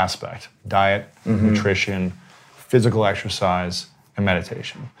one aspect, diet, nutrition, physical exercise, and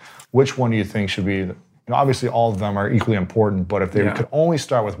meditation, which one do you think should be obviously all of them are equally important, but if they could only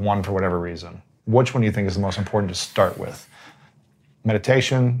start with one for whatever reason, which one do you think is the most important to start with?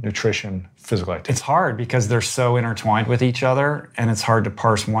 Meditation, nutrition, physical activity. It's hard because they're so intertwined with each other, and it's hard to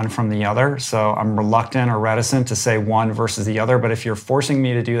parse one from the other. So I'm reluctant or reticent to say one versus the other, but if you're forcing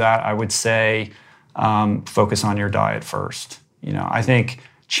me to do that, I would say focus on your diet first. I think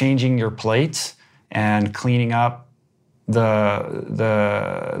changing your plate and cleaning up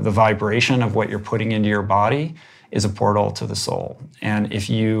the vibration of what you're putting into your body is a portal to the soul. And if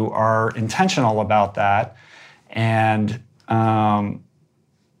you are intentional about that and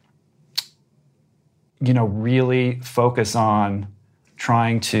really focus on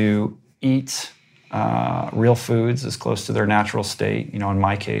trying to eat real foods as close to their natural state. In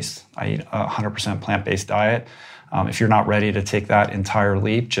my case, I eat a 100% plant-based diet. If you're not ready to take that entire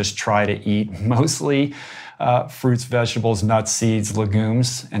leap, just try to eat mostly fruits, vegetables, nuts, seeds,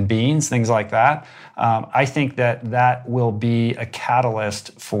 legumes, and beans, things like that. I think that will be a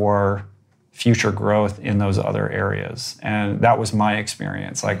catalyst for future growth in those other areas. And that was my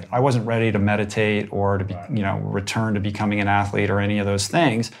experience. Like, I wasn't ready to meditate or to be, return to becoming an athlete or any of those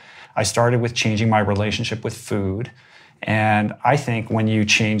things. I started with changing my relationship with food. And I think when you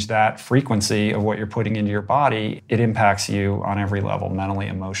change that frequency of what you're putting into your body, it impacts you on every level, mentally,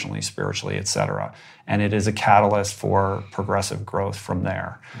 emotionally, spiritually, etc. And it is a catalyst for progressive growth from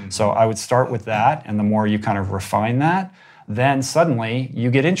there. So I would start with that, and the more you kind of refine that, then suddenly you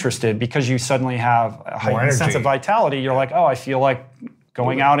get interested because you suddenly have a heightened sense of vitality. You're like, oh, I feel like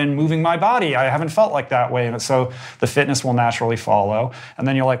going out and moving my body. I haven't felt like that way. And so the fitness will naturally follow. And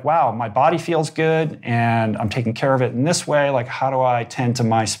then you're like, wow, my body feels good and I'm taking care of it in this way. Like, how do I tend to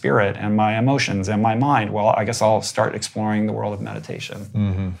my spirit and my emotions and my mind? Well, I guess I'll start exploring the world of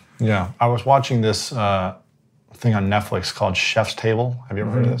meditation. Yeah. I was watching this thing on Netflix called Chef's Table. Have you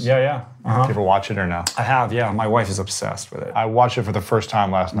ever heard of this? Yeah. Did you ever watch it or no? I have, yeah. My wife is obsessed with it. I watched it for the first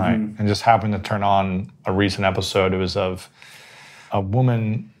time last night and just happened to turn on a recent episode. It was of a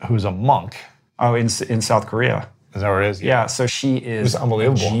woman who's a monk. Oh, in South Korea. Is that where it is? Yeah, so she is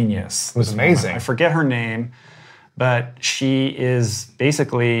unbelievable. A genius. It was amazing. I forget her name, but she is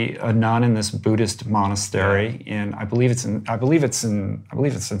basically a nun in this Buddhist monastery in I believe it's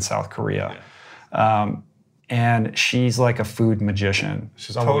in South Korea. Yeah. And she's like a food magician.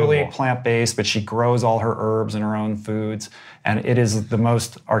 She's totally plant-based, but she grows all her herbs and her own foods. And it is the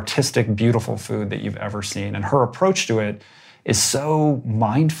most artistic, beautiful food that you've ever seen. And her approach to it is so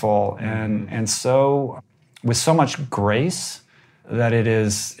mindful and so with so much grace that it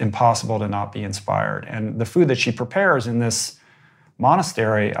is impossible to not be inspired. And the food that she prepares in this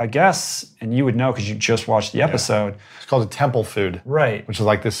monastery, I guess, and you would know because you just watched the episode. It's called a temple food. Right. Which is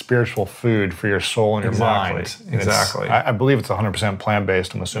like this spiritual food for your soul and your mind. Exactly. I believe it's 100%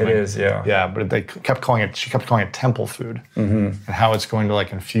 plant-based, I'm assuming. It is, yeah. Yeah, but she kept calling it temple food. And how it's going to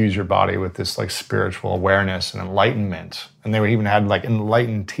like infuse your body with this like spiritual awareness and enlightenment. And they even had like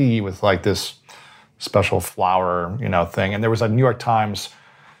enlightened tea with like this special flower, thing. And there was a New York Times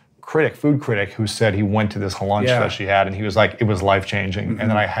food critic, who said he went to this lunch that she had, and he was like, it was life-changing. And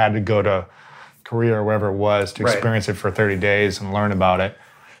then I had to go to Korea or wherever it was to experience it for 30 days and learn about it.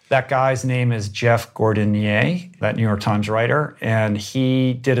 That guy's name is Jeff Gordinier, that New York Times writer, and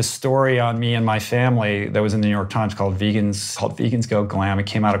he did a story on me and my family that was in the New York Times called Vegans Go Glam. It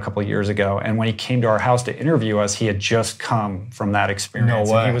came out a couple of years ago, and when he came to our house to interview us, he had just come from that experience.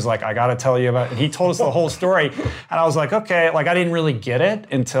 No way. And he was like, I got to tell you about it. And he told us the whole story, and I was like, okay, like I didn't really get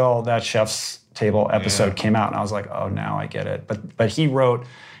it until that Chef's Table episode came out, and I was like, oh, now I get it. But he wrote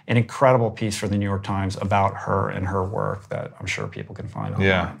an incredible piece for the New York Times about her and her work that I'm sure people can find online.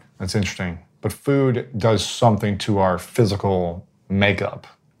 Yeah, that's interesting. But food does something to our physical makeup.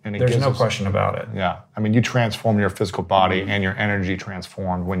 And there's no question about it. Yeah. I mean, you transform your physical body and your energy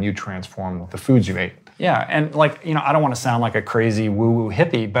transformed when you transform the foods you ate. Yeah, and like, I don't want to sound like a crazy woo-woo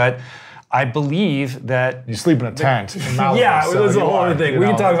hippie, but I believe that... You sleep in a tent. Yeah, that's a whole other thing. We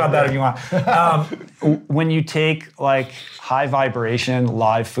can talk about that if you want. When you take like high vibration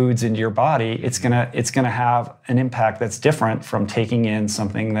live foods into your body, it's gonna have an impact that's different from taking in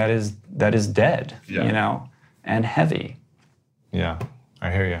something that is dead, and heavy. Yeah,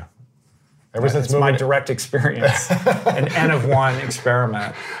 I hear you. It's my direct experience, an N of 1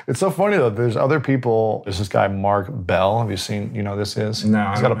 experiment. It's so funny though. There's other people. There's this guy Mark Bell. Have you seen? You know who this is? No.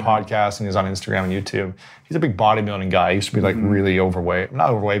 He's got a podcast and he's on Instagram and YouTube. He's a big bodybuilding guy. He used to be like really overweight, not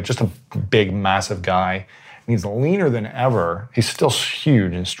overweight, just a big, massive guy. And he's leaner than ever. He's still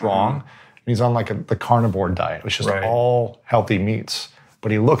huge and strong. And he's on like the carnivore diet, which is all healthy meats.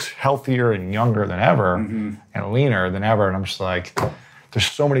 But he looks healthier and younger than ever, and leaner than ever. And I'm just like, there's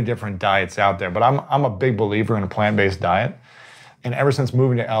so many different diets out there, but I'm a big believer in a plant-based diet. And ever since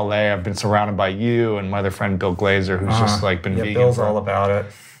moving to LA, I've been surrounded by you and my other friend Bill Glazer, who's just like been vegan. Bill's all about it.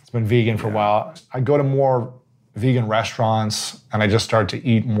 It's been vegan for a while. I go to more vegan restaurants and I just start to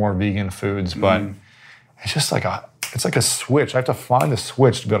eat more vegan foods, but it's just like it's like a switch. I have to find the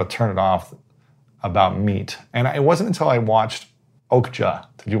switch to be able to turn it off about meat. And it wasn't until I watched Okja.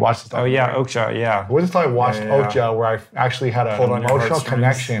 Did you watch this? Oh yeah, Okja, yeah. It wasn't until I watched Okja where I actually had an emotional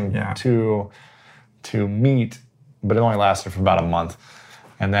connection to meat, but it only lasted for about a month.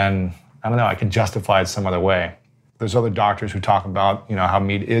 And then, I don't know, I can justify it some other way. There's other doctors who talk about, how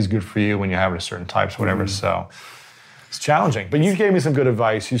meat is good for you when you have it at certain types, whatever. So it's challenging. But you gave me some good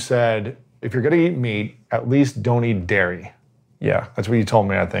advice. You said, if you're going to eat meat, at least don't eat dairy. Yeah. That's what you told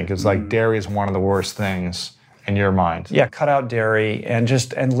me, I think. It's like dairy is one of the worst things in your mind. Yeah, cut out dairy and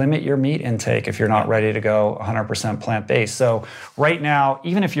limit your meat intake if you're not ready to go 100% plant-based. So right now,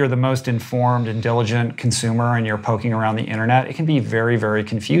 even if you're the most informed and diligent consumer and you're poking around the internet, it can be very, very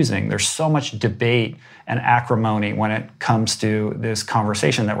confusing. There's so much debate and acrimony when it comes to this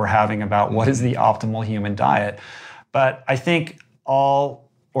conversation that we're having about what is the optimal human diet. But I think all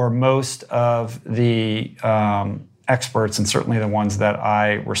or most of the experts, and certainly the ones that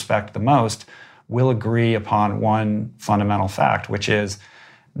I respect the most, will agree upon one fundamental fact, which is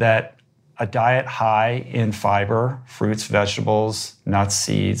that a diet high in fiber, fruits, vegetables, nuts,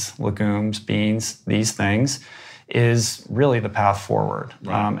 seeds, legumes, beans, these things, is really the path forward.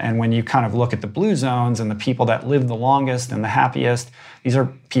 Right. And when you kind of look at the blue zones and the people that live the longest and the happiest, these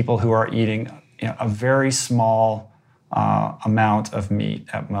are people who are eating a very small amount of meat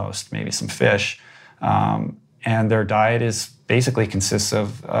at most, maybe some fish. And their diet basically consists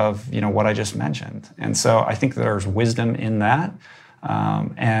of what I just mentioned. And so I think there's wisdom in that.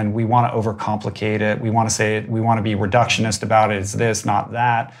 And we want to overcomplicate it. We want to be reductionist about it. It's this, not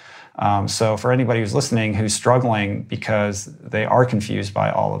that. So for anybody who's listening who's struggling because they are confused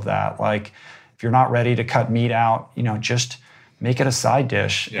by all of that, like if you're not ready to cut meat out, just make it a side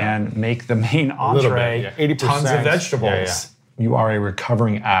dish and make the main entree 80%, tons of vegetables. Yeah. You are a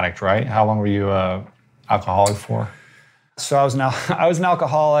recovering addict, right? How long were you alcoholic for? So I was an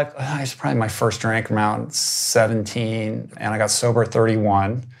alcoholic. It's probably my first drink around 17, and I got sober at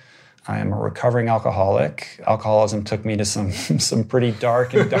 31. I am a recovering alcoholic. Alcoholism took me to some pretty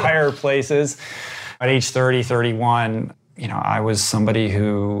dark and dire places. At age 30, 31, I was somebody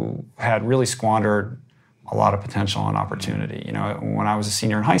who had really squandered a lot of potential and opportunity. When I was a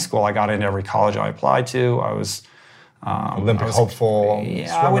senior in high school, I got into every college I applied to. I was Olympic hopeful.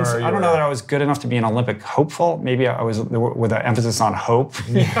 Yeah, swimmer, I don't know that I was good enough to be an Olympic hopeful. Maybe I was with an emphasis on hope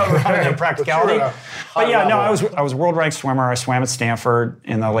rather than practicality. But yeah, no, I was a world ranked swimmer. I swam at Stanford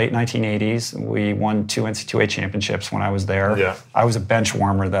in the late 1980s. We won 2 NCAA championships when I was there. Yeah. I was a bench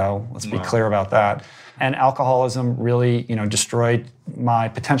warmer though. Let's be clear about that. And alcoholism really, destroyed my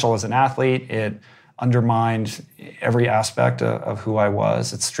potential as an athlete. It undermined every aspect of who I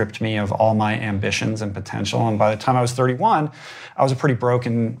was. It stripped me of all my ambitions and potential. And by the time I was 31, I was a pretty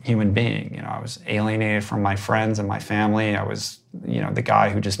broken human being. I was alienated from my friends and my family. I was, the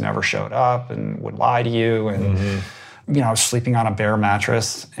guy who just never showed up and would lie to you. And, I was sleeping on a bare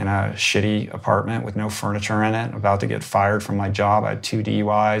mattress in a shitty apartment with no furniture in it, about to get fired from my job. I had 2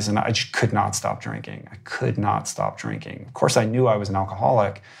 DUIs, and I just could not stop drinking. I could not stop drinking. Of course, I knew I was an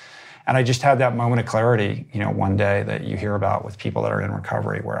alcoholic. And I just had that moment of clarity, one day that you hear about with people that are in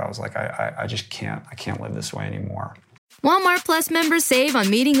recovery, where I was like, I just can't live this way anymore. Walmart Plus members save on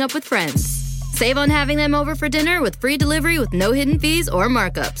meeting up with friends. Save on having them over for dinner with free delivery with no hidden fees or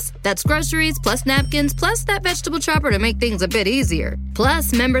markups. That's groceries, plus napkins, plus that vegetable chopper to make things a bit easier.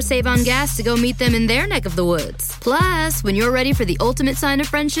 Plus, members save on gas to go meet them in their neck of the woods. Plus, when you're ready for the ultimate sign of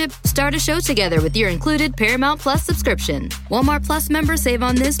friendship, start a show together with your included Paramount Plus subscription. Walmart Plus members save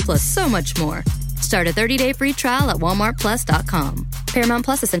on this plus so much more. Start a 30-day free trial at walmartplus.com. Paramount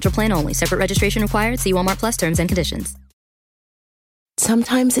Plus Essential Plan only. Separate registration required. See Walmart Plus terms and conditions.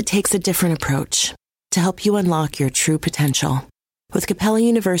 Sometimes it takes a different approach to help you unlock your true potential. With Capella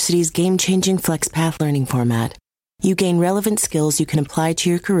University's game-changing FlexPath learning format, you gain relevant skills you can apply to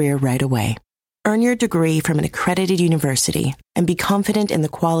your career right away. Earn your degree from an accredited university and be confident in the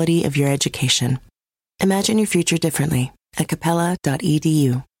quality of your education. Imagine your future differently at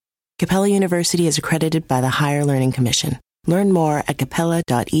capella.edu. Capella University is accredited by the Higher Learning Commission. Learn more at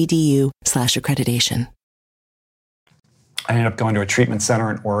capella.edu/accreditation. I ended up going to a treatment center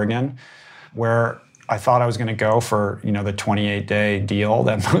in Oregon where I thought I was going to go for, the 28-day deal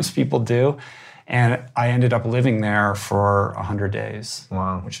that most people do. And I ended up living there for 100 days,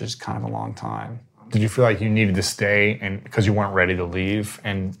 which is kind of a long time. Did you feel like you needed to stay and because you weren't ready to leave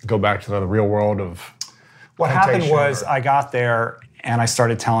and go back to the real world of What happened was I got there and I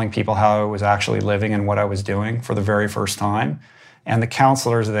started telling people how I was actually living and what I was doing for the very first time. And the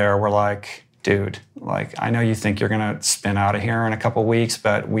counselors there were like, dude, I know you think you're going to spin out of here in a couple weeks,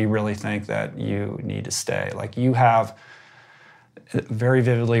 but we really think that you need to stay. You have, very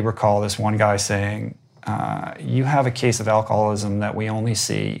vividly recall this one guy saying, you have a case of alcoholism that we only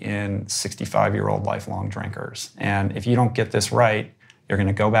see in 65-year-old lifelong drinkers. And if you don't get this right, you're going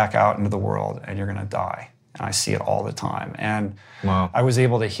to go back out into the world and you're going to die. And I see it all the time. And I was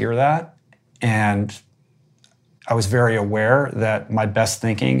able to hear that, and I was very aware that my best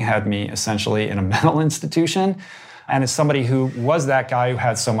thinking had me essentially in a mental institution. And as somebody who was that guy who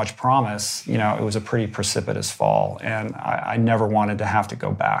had so much promise, it was a pretty precipitous fall. And I never wanted to have to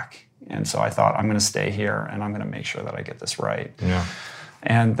go back. And so I thought, I'm going to stay here and I'm going to make sure that I get this right. Yeah.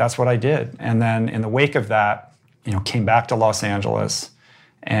 And that's what I did. And then in the wake of that, came back to Los Angeles.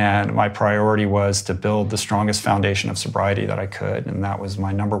 And my priority was to build the strongest foundation of sobriety that I could. And that was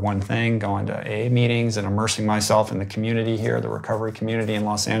my number one thing, going to AA meetings and immersing myself in the community here, the recovery community in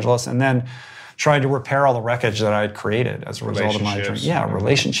Los Angeles, and then trying to repair all the wreckage that I had created as a result of my drink. Yeah,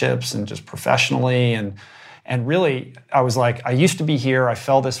 relationships and just professionally. And really, I was like, I used to be here, I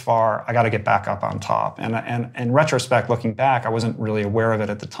fell this far, I got to get back up on top. And in retrospect, looking back, I wasn't really aware of it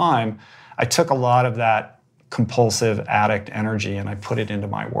at the time. I took a lot of that compulsive addict energy and I put it into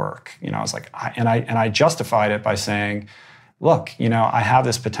my work. I was like, I justified it by saying, look, I have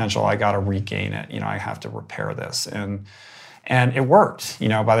this potential, I got to regain it. I have to repair this. And it worked.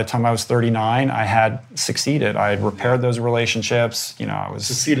 By the time I was 39, I had succeeded. I had repaired those relationships. I was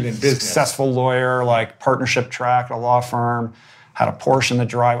succeeded in business. Successful lawyer, partnership track at a law firm, had a Porsche in the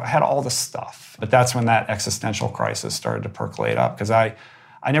driveway, I had all this stuff. But that's when that existential crisis started to percolate up, because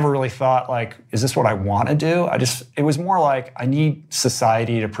I never really thought, is this what I want to do? It was more like, I need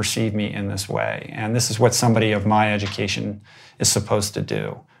society to perceive me in this way. And this is what somebody of my education is supposed to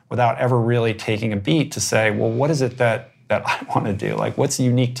do, without ever really taking a beat to say, well, what is it that I want to do? What's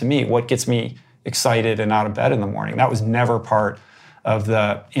unique to me? What gets me excited and out of bed in the morning? That was never part of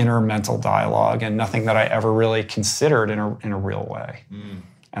the inner mental dialogue, and nothing that I ever really considered in a real way.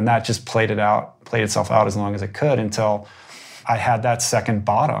 And that just played itself out as long as it could, until I had that second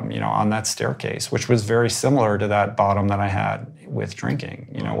bottom, on that staircase, which was very similar to that bottom that I had with drinking,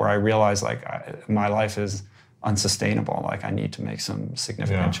 where I realized my life is unsustainable. I need to make some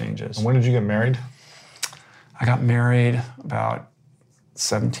significant changes. And when did you get married? I got married about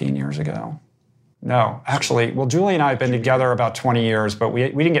 17 years ago. No, actually, well, Julie and I have been together about 20 years, but we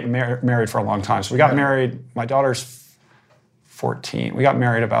didn't get married for a long time. So we got married, my daughter's 14. We got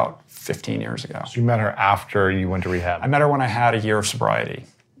married about 15 years ago. So you met her after you went to rehab? I met her when I had a year of sobriety.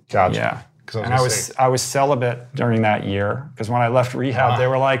 Gotcha. Yeah. And I was celibate during that year, because when I left rehab, they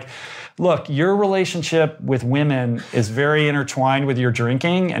were like, look, your relationship with women is very intertwined with your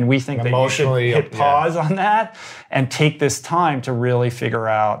drinking, and we think that you should hit pause on that and take this time to really figure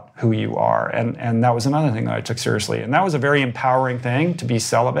out who you are. And that was another thing that I took seriously. And that was a very empowering thing, to be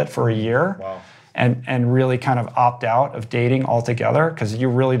celibate for a year. Wow. And really kind of opt out of dating altogether, because you're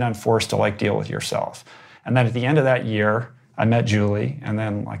really then forced to like deal with yourself. And then at the end of that year, I met Julie, and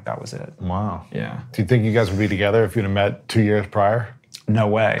then like that was it. Wow. Yeah. Do you think you guys would be together if you'd have met 2 years prior? No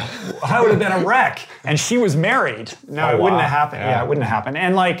way. I would have been a wreck. And she was married. No, it wouldn't have happened. Yeah, it wouldn't have happened.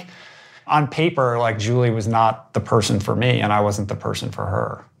 And like on paper, like Julie was not the person for me, and I wasn't the person for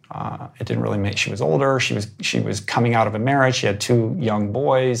her. It didn't really make. She was older. She was coming out of a marriage. She had 2 young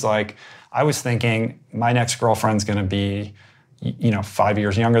boys. Like I was thinking, my next girlfriend's going to be, 5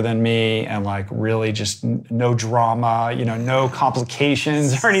 years younger than me, and like really just no drama, no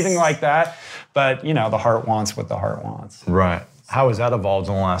complications or anything like that. But the heart wants what the heart wants. Right. How has that evolved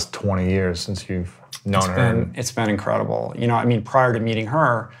in the last 20 years since you've known her? It's been incredible. Prior to meeting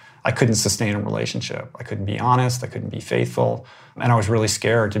her, I couldn't sustain a relationship. I couldn't be honest. I couldn't be faithful. And I was really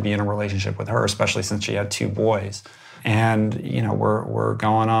scared to be in a relationship with her, especially since she had 2 boys. And, we're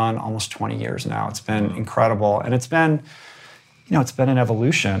going on almost 20 years now. It's been incredible. And it's been an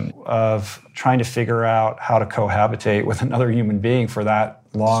evolution of trying to figure out how to cohabitate with another human being for that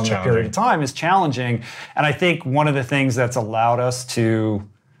long a period of time is challenging. And I think one of the things that's allowed us to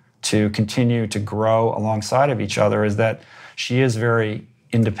continue to grow alongside of each other is that she is very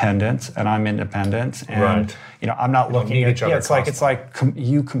independent and I'm independent. And, I'm not looking at each other. It's like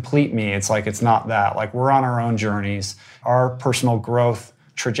you complete me. It's like, it's not that. Like we're on our own journeys. Our personal growth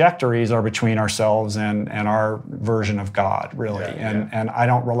trajectories are between ourselves and our version of God, really. And I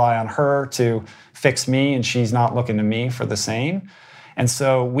don't rely on her to fix me, and she's not looking to me for the same. And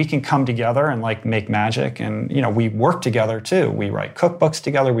so we can come together and like make magic. And, we work together too. We write cookbooks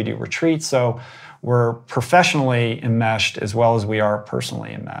together. We do retreats. So we're professionally enmeshed as well as we are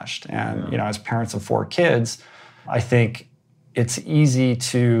personally enmeshed. And, as parents of 4 kids, I think it's easy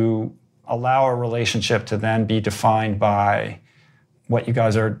to allow a relationship to then be defined by what you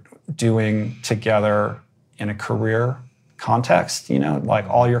guys are doing together in a career context. Like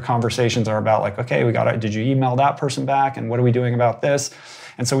all your conversations are about like, okay, did you email that person back? And what are we doing about this?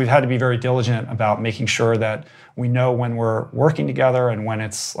 And so we've had to be very diligent about making sure that we know when we're working together and when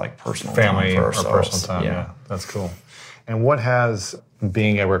it's like personal family time for or ourselves. Personal time. Yeah, that's cool. And what has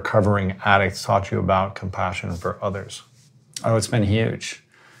being a recovering addict taught you about compassion for others? Oh, it's been huge.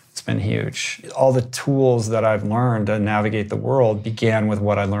 It's been huge. All the tools that I've learned to navigate the world began with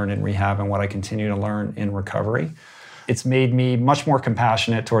what I learned in rehab and what I continue to learn in recovery. It's made me much more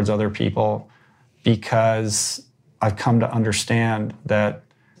compassionate towards other people because I've come to understand that,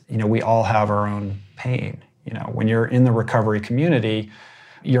 we all have our own pain. When you're in the recovery community,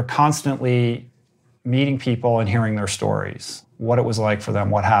 you're constantly meeting people and hearing their stories, what it was like for them,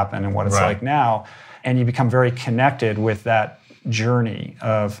 what happened, and what it's like now. And you become very connected with that journey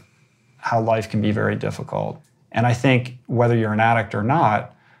of how life can be very difficult. And I think whether you're an addict or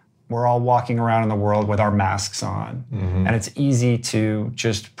not, we're all walking around in the world with our masks on. Mm-hmm. And it's easy to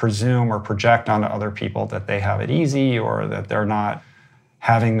just presume or project onto other people that they have it easy or that they're not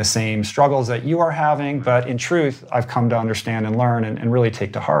having the same struggles that you are having. But in truth, I've come to understand and learn and really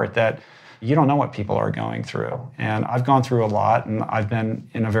take to heart that you don't know what people are going through. And I've gone through a lot, and I've been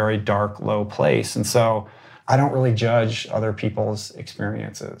in a very dark, low place. And so I don't really judge other people's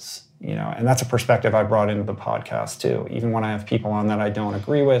experiences, and that's a perspective I brought into the podcast too. Even when I have people on that I don't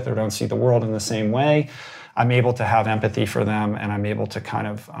agree with or don't see the world in the same way, I'm able to have empathy for them, and I'm able to kind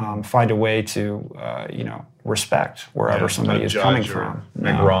of find a way to, respect wherever somebody is coming from.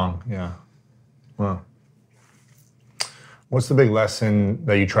 Make wrong, yeah. Well, what's the big lesson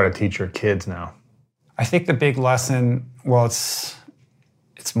that you try to teach your kids now? I think the big lesson, well, it's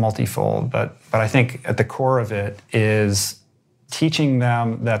multifold, but I think at the core of it is teaching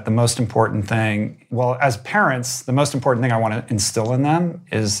them that the most important thing, well, as parents, the most important thing I want to instill in them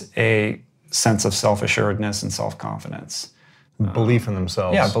is a sense of self-assuredness and self-confidence. Belief in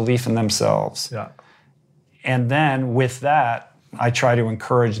themselves. Yeah, belief in themselves. Yeah. And then with that, I try to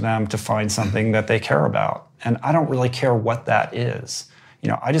encourage them to find something that they care about. And I don't really care what that is.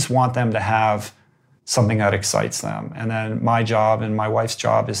 I just want them to have something that excites them. And then my job and my wife's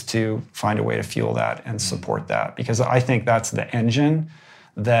job is to find a way to fuel that and support that. Because I think that's the engine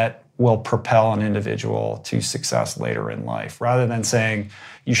that will propel an individual to success later in life, rather than saying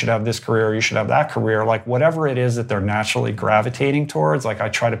you should have this career, you should have that career. Like whatever it is that they're naturally gravitating towards, like I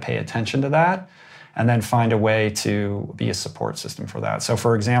try to pay attention to that and then find a way to be a support system for that. So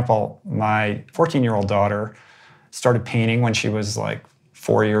for example, my 14-year-old daughter started painting when she was like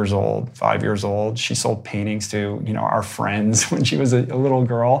 4 years old, 5 years old. She sold paintings to, our friends when she was a little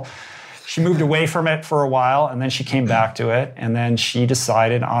girl. She moved away from it for a while, and then she came back to it, and then she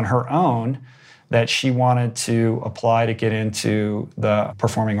decided on her own that she wanted to apply to get into the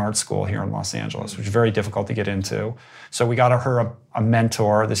performing arts school here in Los Angeles, which is very difficult to get into. So we got her a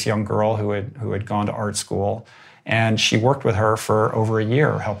mentor, this young girl who had gone to art school, and she worked with her for over a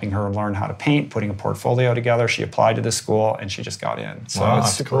year, helping her learn how to paint, putting a portfolio together. She applied to this school, and she just got in. So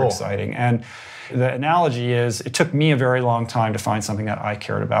it's super exciting. And the analogy is, it took me a very long time to find something that I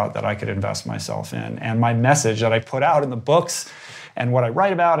cared about, that I could invest myself in. And my message that I put out in the books and what I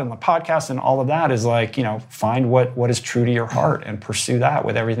write about in the podcast and all of that is like, find what is true to your heart and pursue that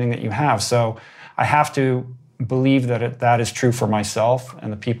with everything that you have. So I have to believe that that is true for myself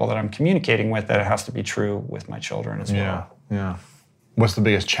and the people that I'm communicating with, that it has to be true with my children as well. Yeah. What's the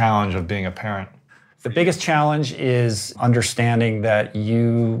biggest challenge of being a parent? The biggest challenge is understanding that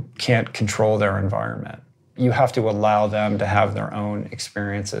you can't control their environment. You have to allow them to have their own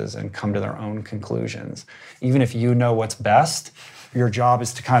experiences and come to their own conclusions. Even if you know what's best, your job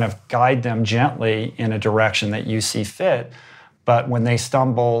is to kind of guide them gently in a direction that you see fit. But when they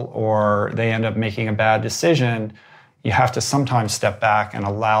stumble or they end up making a bad decision, you have to sometimes step back and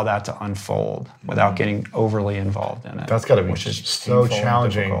allow that to unfold without getting overly involved in it. That's got to be so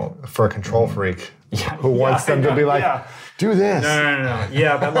challenging for a control freak who wants them to be like, do this. No.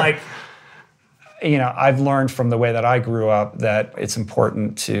 Yeah, but like, I've learned from the way that I grew up that it's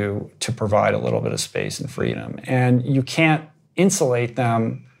important to provide a little bit of space and freedom. And you can't insulate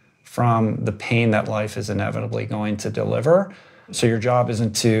them from the pain that life is inevitably going to deliver. So your job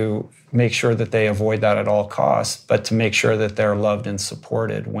isn't to make sure that they avoid that at all costs, but to make sure that they're loved and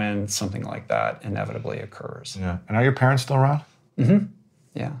supported when something like that inevitably occurs. Yeah. And are your parents still around? Mm-hmm.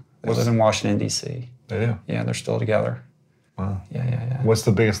 Yeah. They live in Washington, D.C. They do? Yeah, they're still together. Wow. Yeah. What's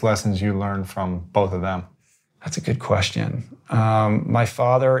the biggest lessons you learned from both of them? That's a good question. My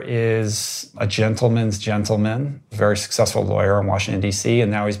father is a gentleman's gentleman, a very successful lawyer in Washington, D.C., and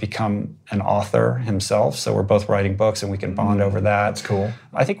now he's become an author himself. So we're both writing books, and we can bond over that. That's cool.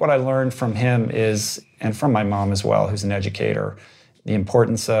 I think what I learned from him is, and from my mom as well, who's an educator, the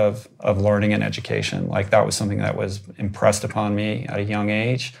importance of learning and education. Like that was something that was impressed upon me at a young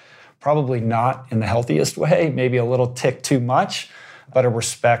age. Probably not in the healthiest way, maybe a little tick too much, but a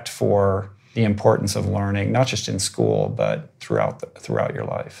respect for the importance of learning, not just in school, but throughout your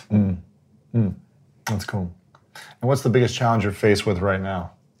life. That's cool. And what's the biggest challenge you're faced with right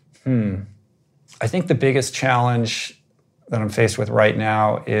now? I think the biggest challenge that I'm faced with right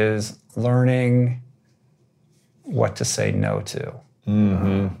now is learning what to say no to.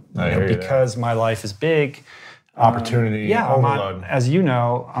 Because my life is big. Opportunity overload. As you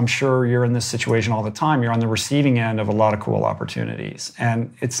know, I'm sure you're in this situation all the time. You're on the receiving end of a lot of cool opportunities.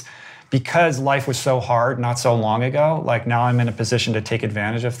 And it's because life was so hard not so long ago, like now I'm in a position to take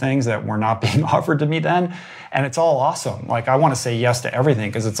advantage of things that were not being offered to me then. And it's all awesome. Like I want to say yes to everything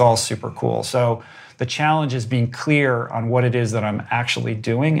because it's all super cool. So the challenge is being clear on what it is that I'm actually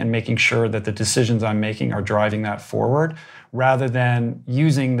doing and making sure that the decisions I'm making are driving that forward, rather than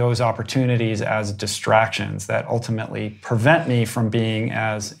using those opportunities as distractions that ultimately prevent me from being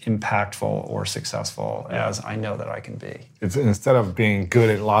as impactful or successful as I know that I can be. It's instead of being good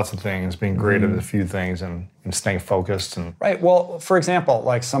at lots of things, being great at a few things and staying focused. Right. Well, for example,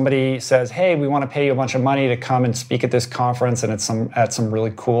 like somebody says, hey, we want to pay you a bunch of money to come and speak at this conference and it's at some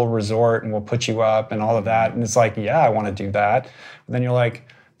really cool resort and we'll put you up and all of that. And it's like, yeah, I want to do that. And then you're like,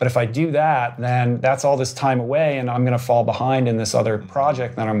 but if I do that, then that's all this time away and I'm going to fall behind in this other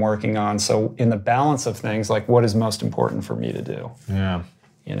project that I'm working on. So in the balance of things, like what is most important for me to do? Yeah.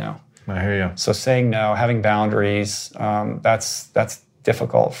 I hear you. So saying no, having boundaries, that's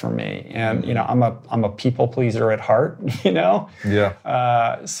difficult for me. And, I'm a people pleaser at heart,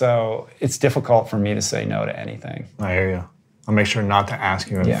 Yeah. So it's difficult for me to say no to anything. I hear you. I'll make sure not to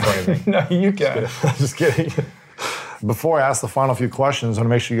ask you anything. No, you can. Just kidding. Before I ask the final few questions, I want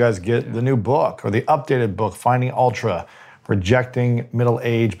to make sure you guys get the new book or the updated book, Finding Ultra, Rejecting Middle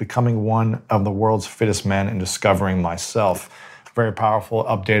Age, Becoming One of the World's Fittest Men, and Discovering Myself. Very powerful,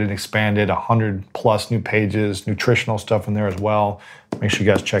 updated, expanded, 100 plus new pages, nutritional stuff in there as well. Make sure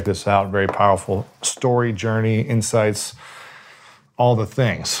you guys check this out. Very powerful story, journey, insights, all the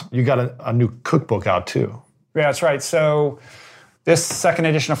things. You got a new cookbook out too. Yeah, that's right. So This second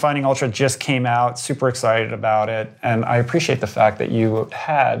edition of Finding Ultra just came out. Super excited about it. And I appreciate the fact that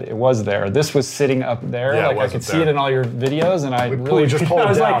it was there. This was sitting up there. Yeah, I could see it in all your videos. And I just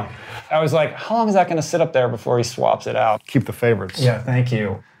pulled it down. I was like, how long is that going to sit up there before he swaps it out? Keep the favorites. Yeah, thank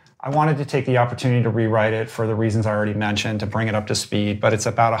you. I wanted to take the opportunity to rewrite it for the reasons I already mentioned, to bring it up to speed, but it's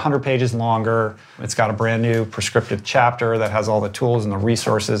about 100 pages longer. It's got a brand new prescriptive chapter that has all the tools and the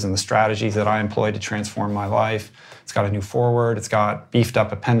resources and the strategies that I employ to transform my life. It's got a new foreword. It's got beefed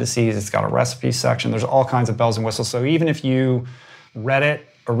up appendices. It's got a recipe section. There's all kinds of bells and whistles. So even if you read it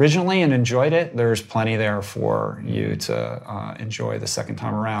originally and enjoyed it, there's plenty there for you to enjoy the second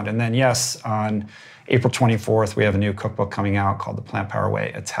time around. And then, yes, on April 24th, we have a new cookbook coming out called The Plant Power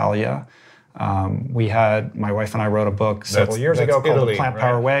Way Italia. My wife and I wrote a book several years ago called The Plant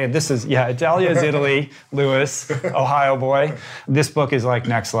Power Way. And this is, Italia is Italy, Lewis, Ohio boy. This book is like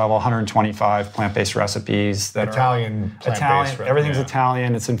next level, 125 plant-based recipes. That Italian plant-based. Everything's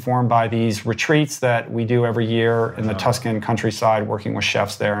Italian. It's informed by these retreats that we do every year in the Tuscan countryside, working with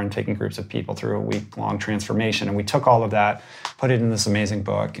chefs there and taking groups of people through a week-long transformation. And we took all of that, put it in this amazing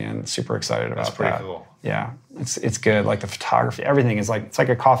book, and super excited about that. That's pretty cool. Yeah, it's good. Like the photography, everything is it's like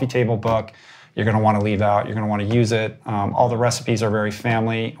a coffee table book. You're going to want to leave out. You're going to want to use it. All the recipes are very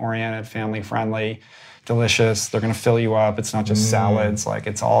family-oriented, family-friendly, delicious. They're going to fill you up. It's not just salads.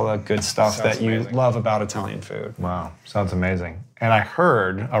 It's all the good stuff that you love about Italian food. Wow, sounds amazing. And I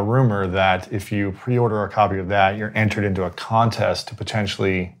heard a rumor that if you pre-order a copy of that, you're entered into a contest to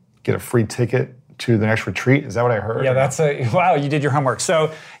potentially get a free ticket to the next retreat. Is that what I heard? Yeah, wow, you did your homework.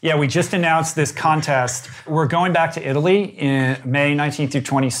 So, we just announced this contest. We're going back to Italy in May 19th through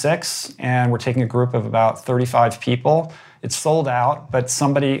 26th, and we're taking a group of about 35 people. It's sold out, but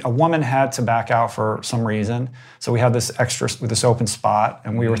a woman had to back out for some reason. So we had this this open spot,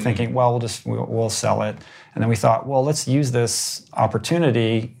 and we were thinking, well, we'll sell it. And then we thought, well, let's use this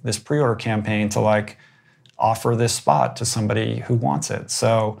opportunity, this pre-order campaign to offer this spot to somebody who wants it.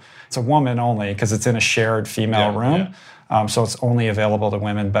 So it's a woman only because it's in a shared female room. Yeah. So it's only available to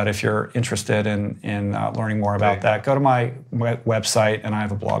women. But if you're interested in learning more about that, go to my website, and I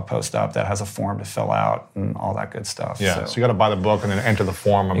have a blog post up that has a form to fill out and all that good stuff. Yeah, so you got to buy the book and then enter the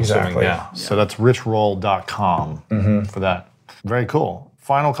form, I'm assuming. Yeah. So that's richroll.com for that. Very cool.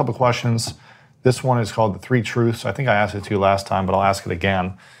 Final couple questions. This one is called The Three Truths. I think I asked it to you last time, but I'll ask it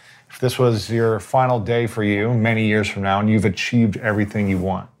again. If this was your final day for you many years from now and you've achieved everything you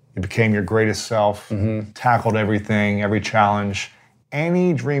want, you became your greatest self, tackled everything, every challenge,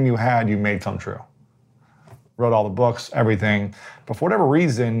 any dream you had, you made come true. Wrote all the books, everything. But for whatever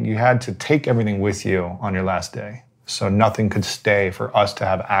reason, you had to take everything with you on your last day. So nothing could stay for us to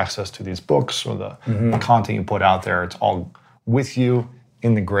have access to these books or the content you put out there. It's all with you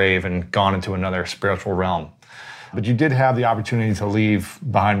in the grave and gone into another spiritual realm. But you did have the opportunity to leave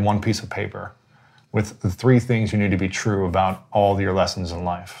behind one piece of paper with the three things you knew to be true about all your lessons in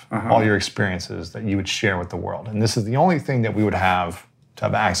life, all your experiences that you would share with the world. And this is the only thing that we would have to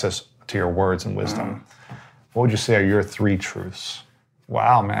have access to your words and wisdom. What would you say are your three truths?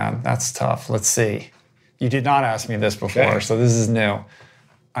 Wow, man, that's tough. Let's see. You did not ask me this before, so this is new.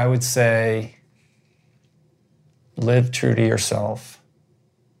 I would say live true to yourself.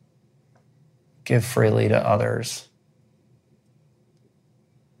 Give freely to others,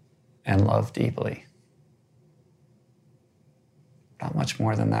 and love deeply. Not much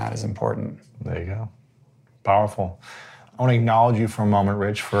more than that is important. There you go. Powerful. I want to acknowledge you for a moment,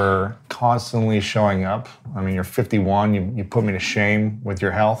 Rich, for constantly showing up. I mean, you're 51. You put me to shame with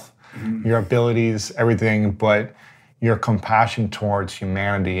your health, your abilities, everything, but your compassion towards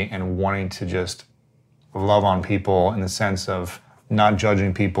humanity and wanting to just love on people in the sense of not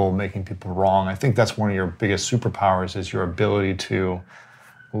judging people, making people wrong. I think that's one of your biggest superpowers is your ability to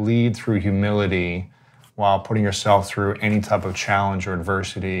lead through humility while putting yourself through any type of challenge or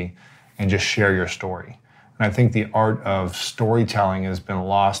adversity and just share your story. And I think the art of storytelling has been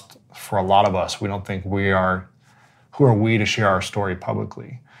lost for a lot of us. We don't think who are we to share our story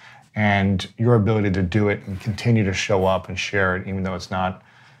publicly? And your ability to do it and continue to show up and share it, even though it's not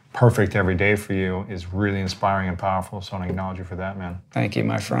perfect every day for you, is really inspiring and powerful. So I want to acknowledge you for that, man. Thank you,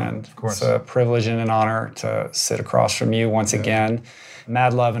 my friend. Of course. It's a privilege and an honor to sit across from you once again.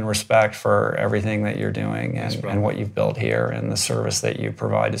 Mad love and respect for everything that you're doing and what you've built here and the service that you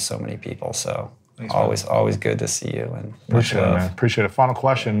provide to so many people. So thanks, always good to see you. And appreciate it, man. Appreciate it. Final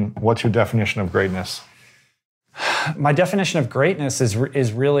question. What's your definition of greatness? My definition of greatness is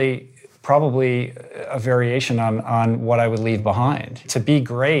really probably a variation on what I would leave behind. To be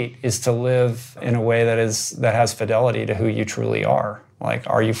great is to live in a way that has fidelity to who you truly are. Like,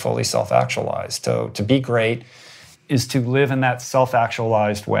 are you fully self-actualized? To be great is to live in that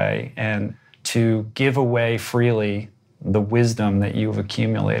self-actualized way and to give away freely the wisdom that you've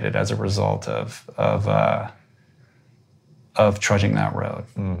accumulated as a result of trudging that road.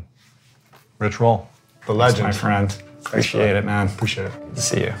 Rich Roll, the legend. Thanks, my friend. Appreciate it, man. Appreciate it. Good to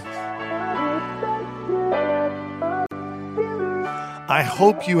see you. I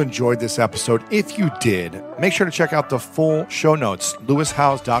hope you enjoyed this episode. If you did, make sure to check out the full show notes,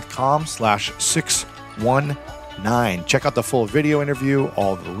 lewishowes.com/619. Check out the full video interview,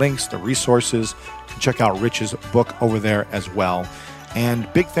 all the links, the resources. You can check out Rich's book over there as well. And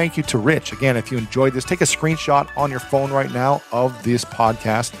big thank you to Rich. Again, if you enjoyed this, take a screenshot on your phone right now of this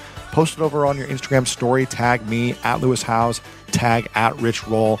podcast. Post it over on your Instagram story. Tag me at Lewis Howes. Tag at Rich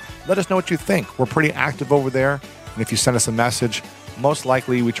Roll. Let us know what you think. We're pretty active over there. And if you send us a message, most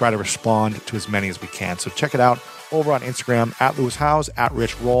likely we try to respond to as many as we can. So check it out over on Instagram at Lewis Howes, at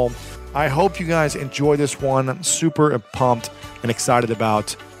Rich Roll. I hope you guys enjoy this one. I'm super pumped and excited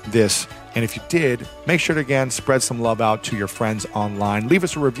about this. And if you did, make sure to, again, spread some love out to your friends online. Leave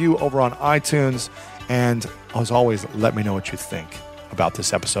us a review over on iTunes. And as always, let me know what you think about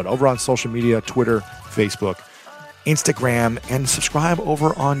this episode over on social media, Twitter, Facebook, Instagram, and subscribe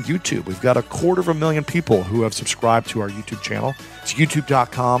over on YouTube. We've got 250,000 people who have subscribed to our YouTube channel. It's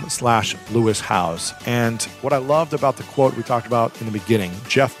youtube.com/Lewis Howes. And what I loved about the quote we talked about in the beginning,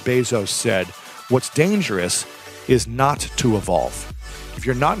 Jeff Bezos said, "What's dangerous is not to evolve." If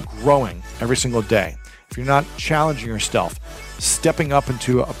you're not growing every single day, if you're not challenging yourself, stepping up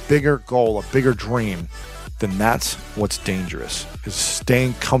into a bigger goal, a bigger dream, then that's what's dangerous, is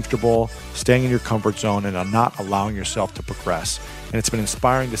staying comfortable, staying in your comfort zone, and not allowing yourself to progress. And it's been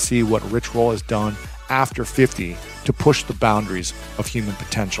inspiring to see what Rich Roll has done after 50 to push the boundaries of human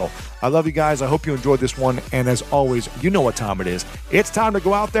potential. I love you guys. I hope you enjoyed this one. And as always, you know what time it is. It's time to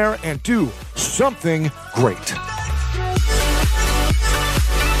go out there and do something great.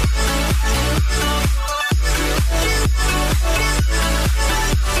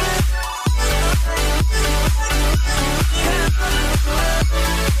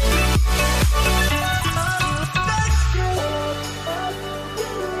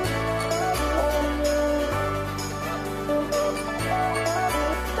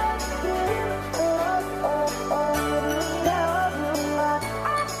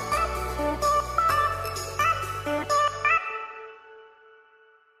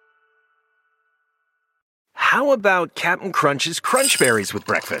 How about Captain Crunch's Crunch Berries with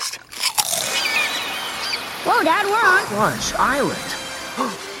breakfast? Whoa, Dad, we're on Crunch Island.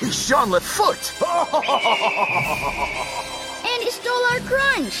 It's Jean Lefoot. And he stole our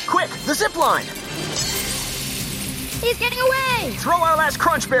crunch. Quick, the zip line. He's getting away. Throw our last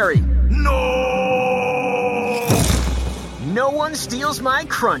Crunch Berry. No! No one steals my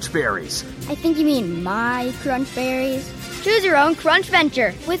Crunch Berries. I think you mean my Crunch Berries. Choose your own Crunch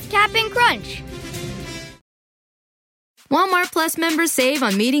venture with Captain Crunch. Walmart Plus members save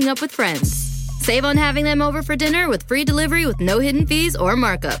on meeting up with friends. Save on having them over for dinner with free delivery with no hidden fees or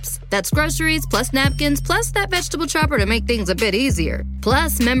markups. That's groceries plus napkins plus that vegetable chopper to make things a bit easier.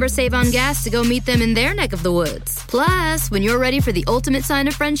 Plus, members save on gas to go meet them in their neck of the woods. Plus, when you're ready for the ultimate sign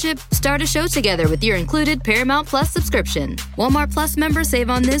of friendship, start a show together with your included Paramount Plus subscription. Walmart Plus members save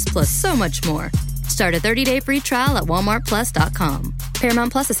on this plus so much more. Start a 30-day free trial at walmartplus.com.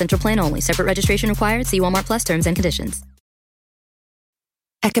 Paramount Plus Essential Plan only. Separate registration required. See Walmart Plus terms and conditions.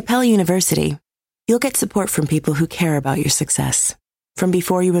 At Capella University, you'll get support from people who care about your success. From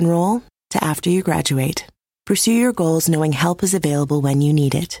before you enroll to after you graduate, pursue your goals knowing help is available when you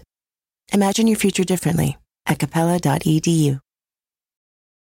need it. Imagine your future differently at capella.edu.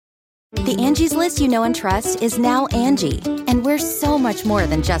 The Angie's List you know and trust is now Angie, and we're so much more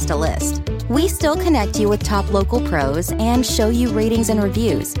than just a list. We still connect you with top local pros and show you ratings and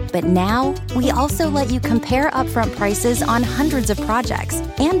reviews, but now we also let you compare upfront prices on hundreds of projects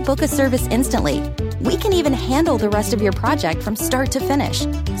and book a service instantly. We can even handle the rest of your project from start to finish.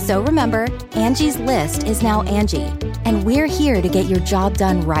 So remember, Angie's List is now Angie, and we're here to get your job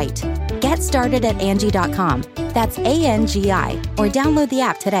done right. Get started at Angie.com. That's ANGI, or download the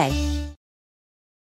app today.